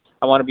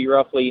 I want to be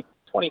roughly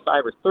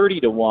 25 or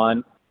 30 to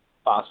 1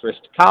 phosphorus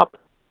to copper.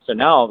 So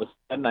now all of a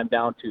sudden I'm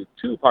down to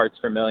 2 parts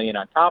per million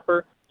on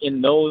copper in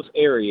those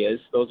areas,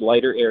 those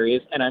lighter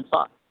areas, and I'm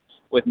fine.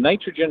 With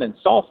nitrogen and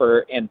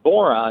sulfur and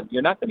boron,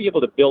 you're not going to be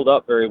able to build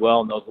up very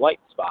well in those light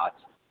spots.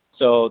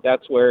 So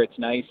that's where it's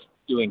nice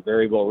doing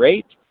variable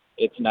rate.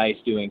 It's nice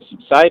doing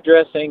some side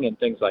dressing and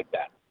things like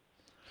that.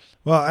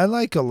 Well, I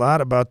like a lot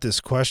about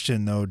this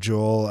question, though,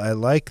 Joel. I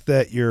like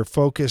that you're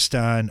focused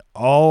on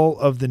all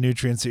of the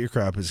nutrients that your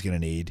crop is going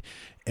to need.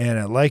 And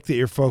I like that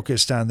you're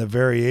focused on the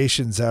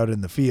variations out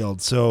in the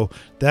field. So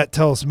that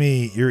tells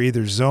me you're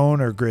either zone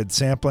or grid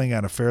sampling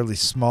on a fairly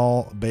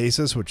small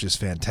basis, which is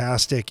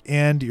fantastic.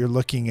 And you're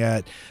looking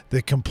at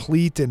the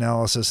complete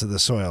analysis of the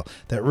soil.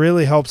 That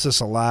really helps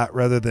us a lot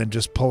rather than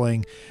just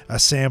pulling a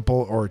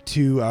sample or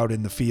two out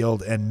in the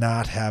field and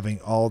not having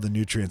all the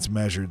nutrients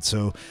measured.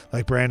 So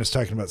like Brian was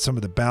talking about some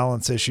of the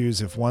balance issues,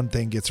 if one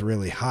thing gets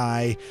really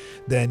high,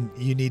 then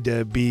you need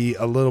to be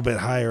a little bit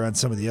higher on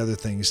some of the other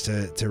things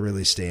to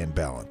really stay in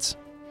balance.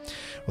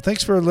 Well,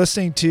 thanks for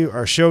listening to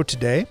our show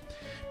today.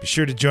 Be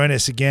sure to join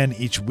us again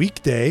each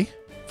weekday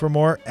for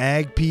more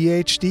Ag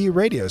PhD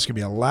Radio. It's going to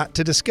be a lot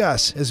to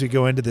discuss as we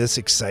go into this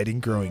exciting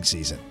growing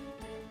season.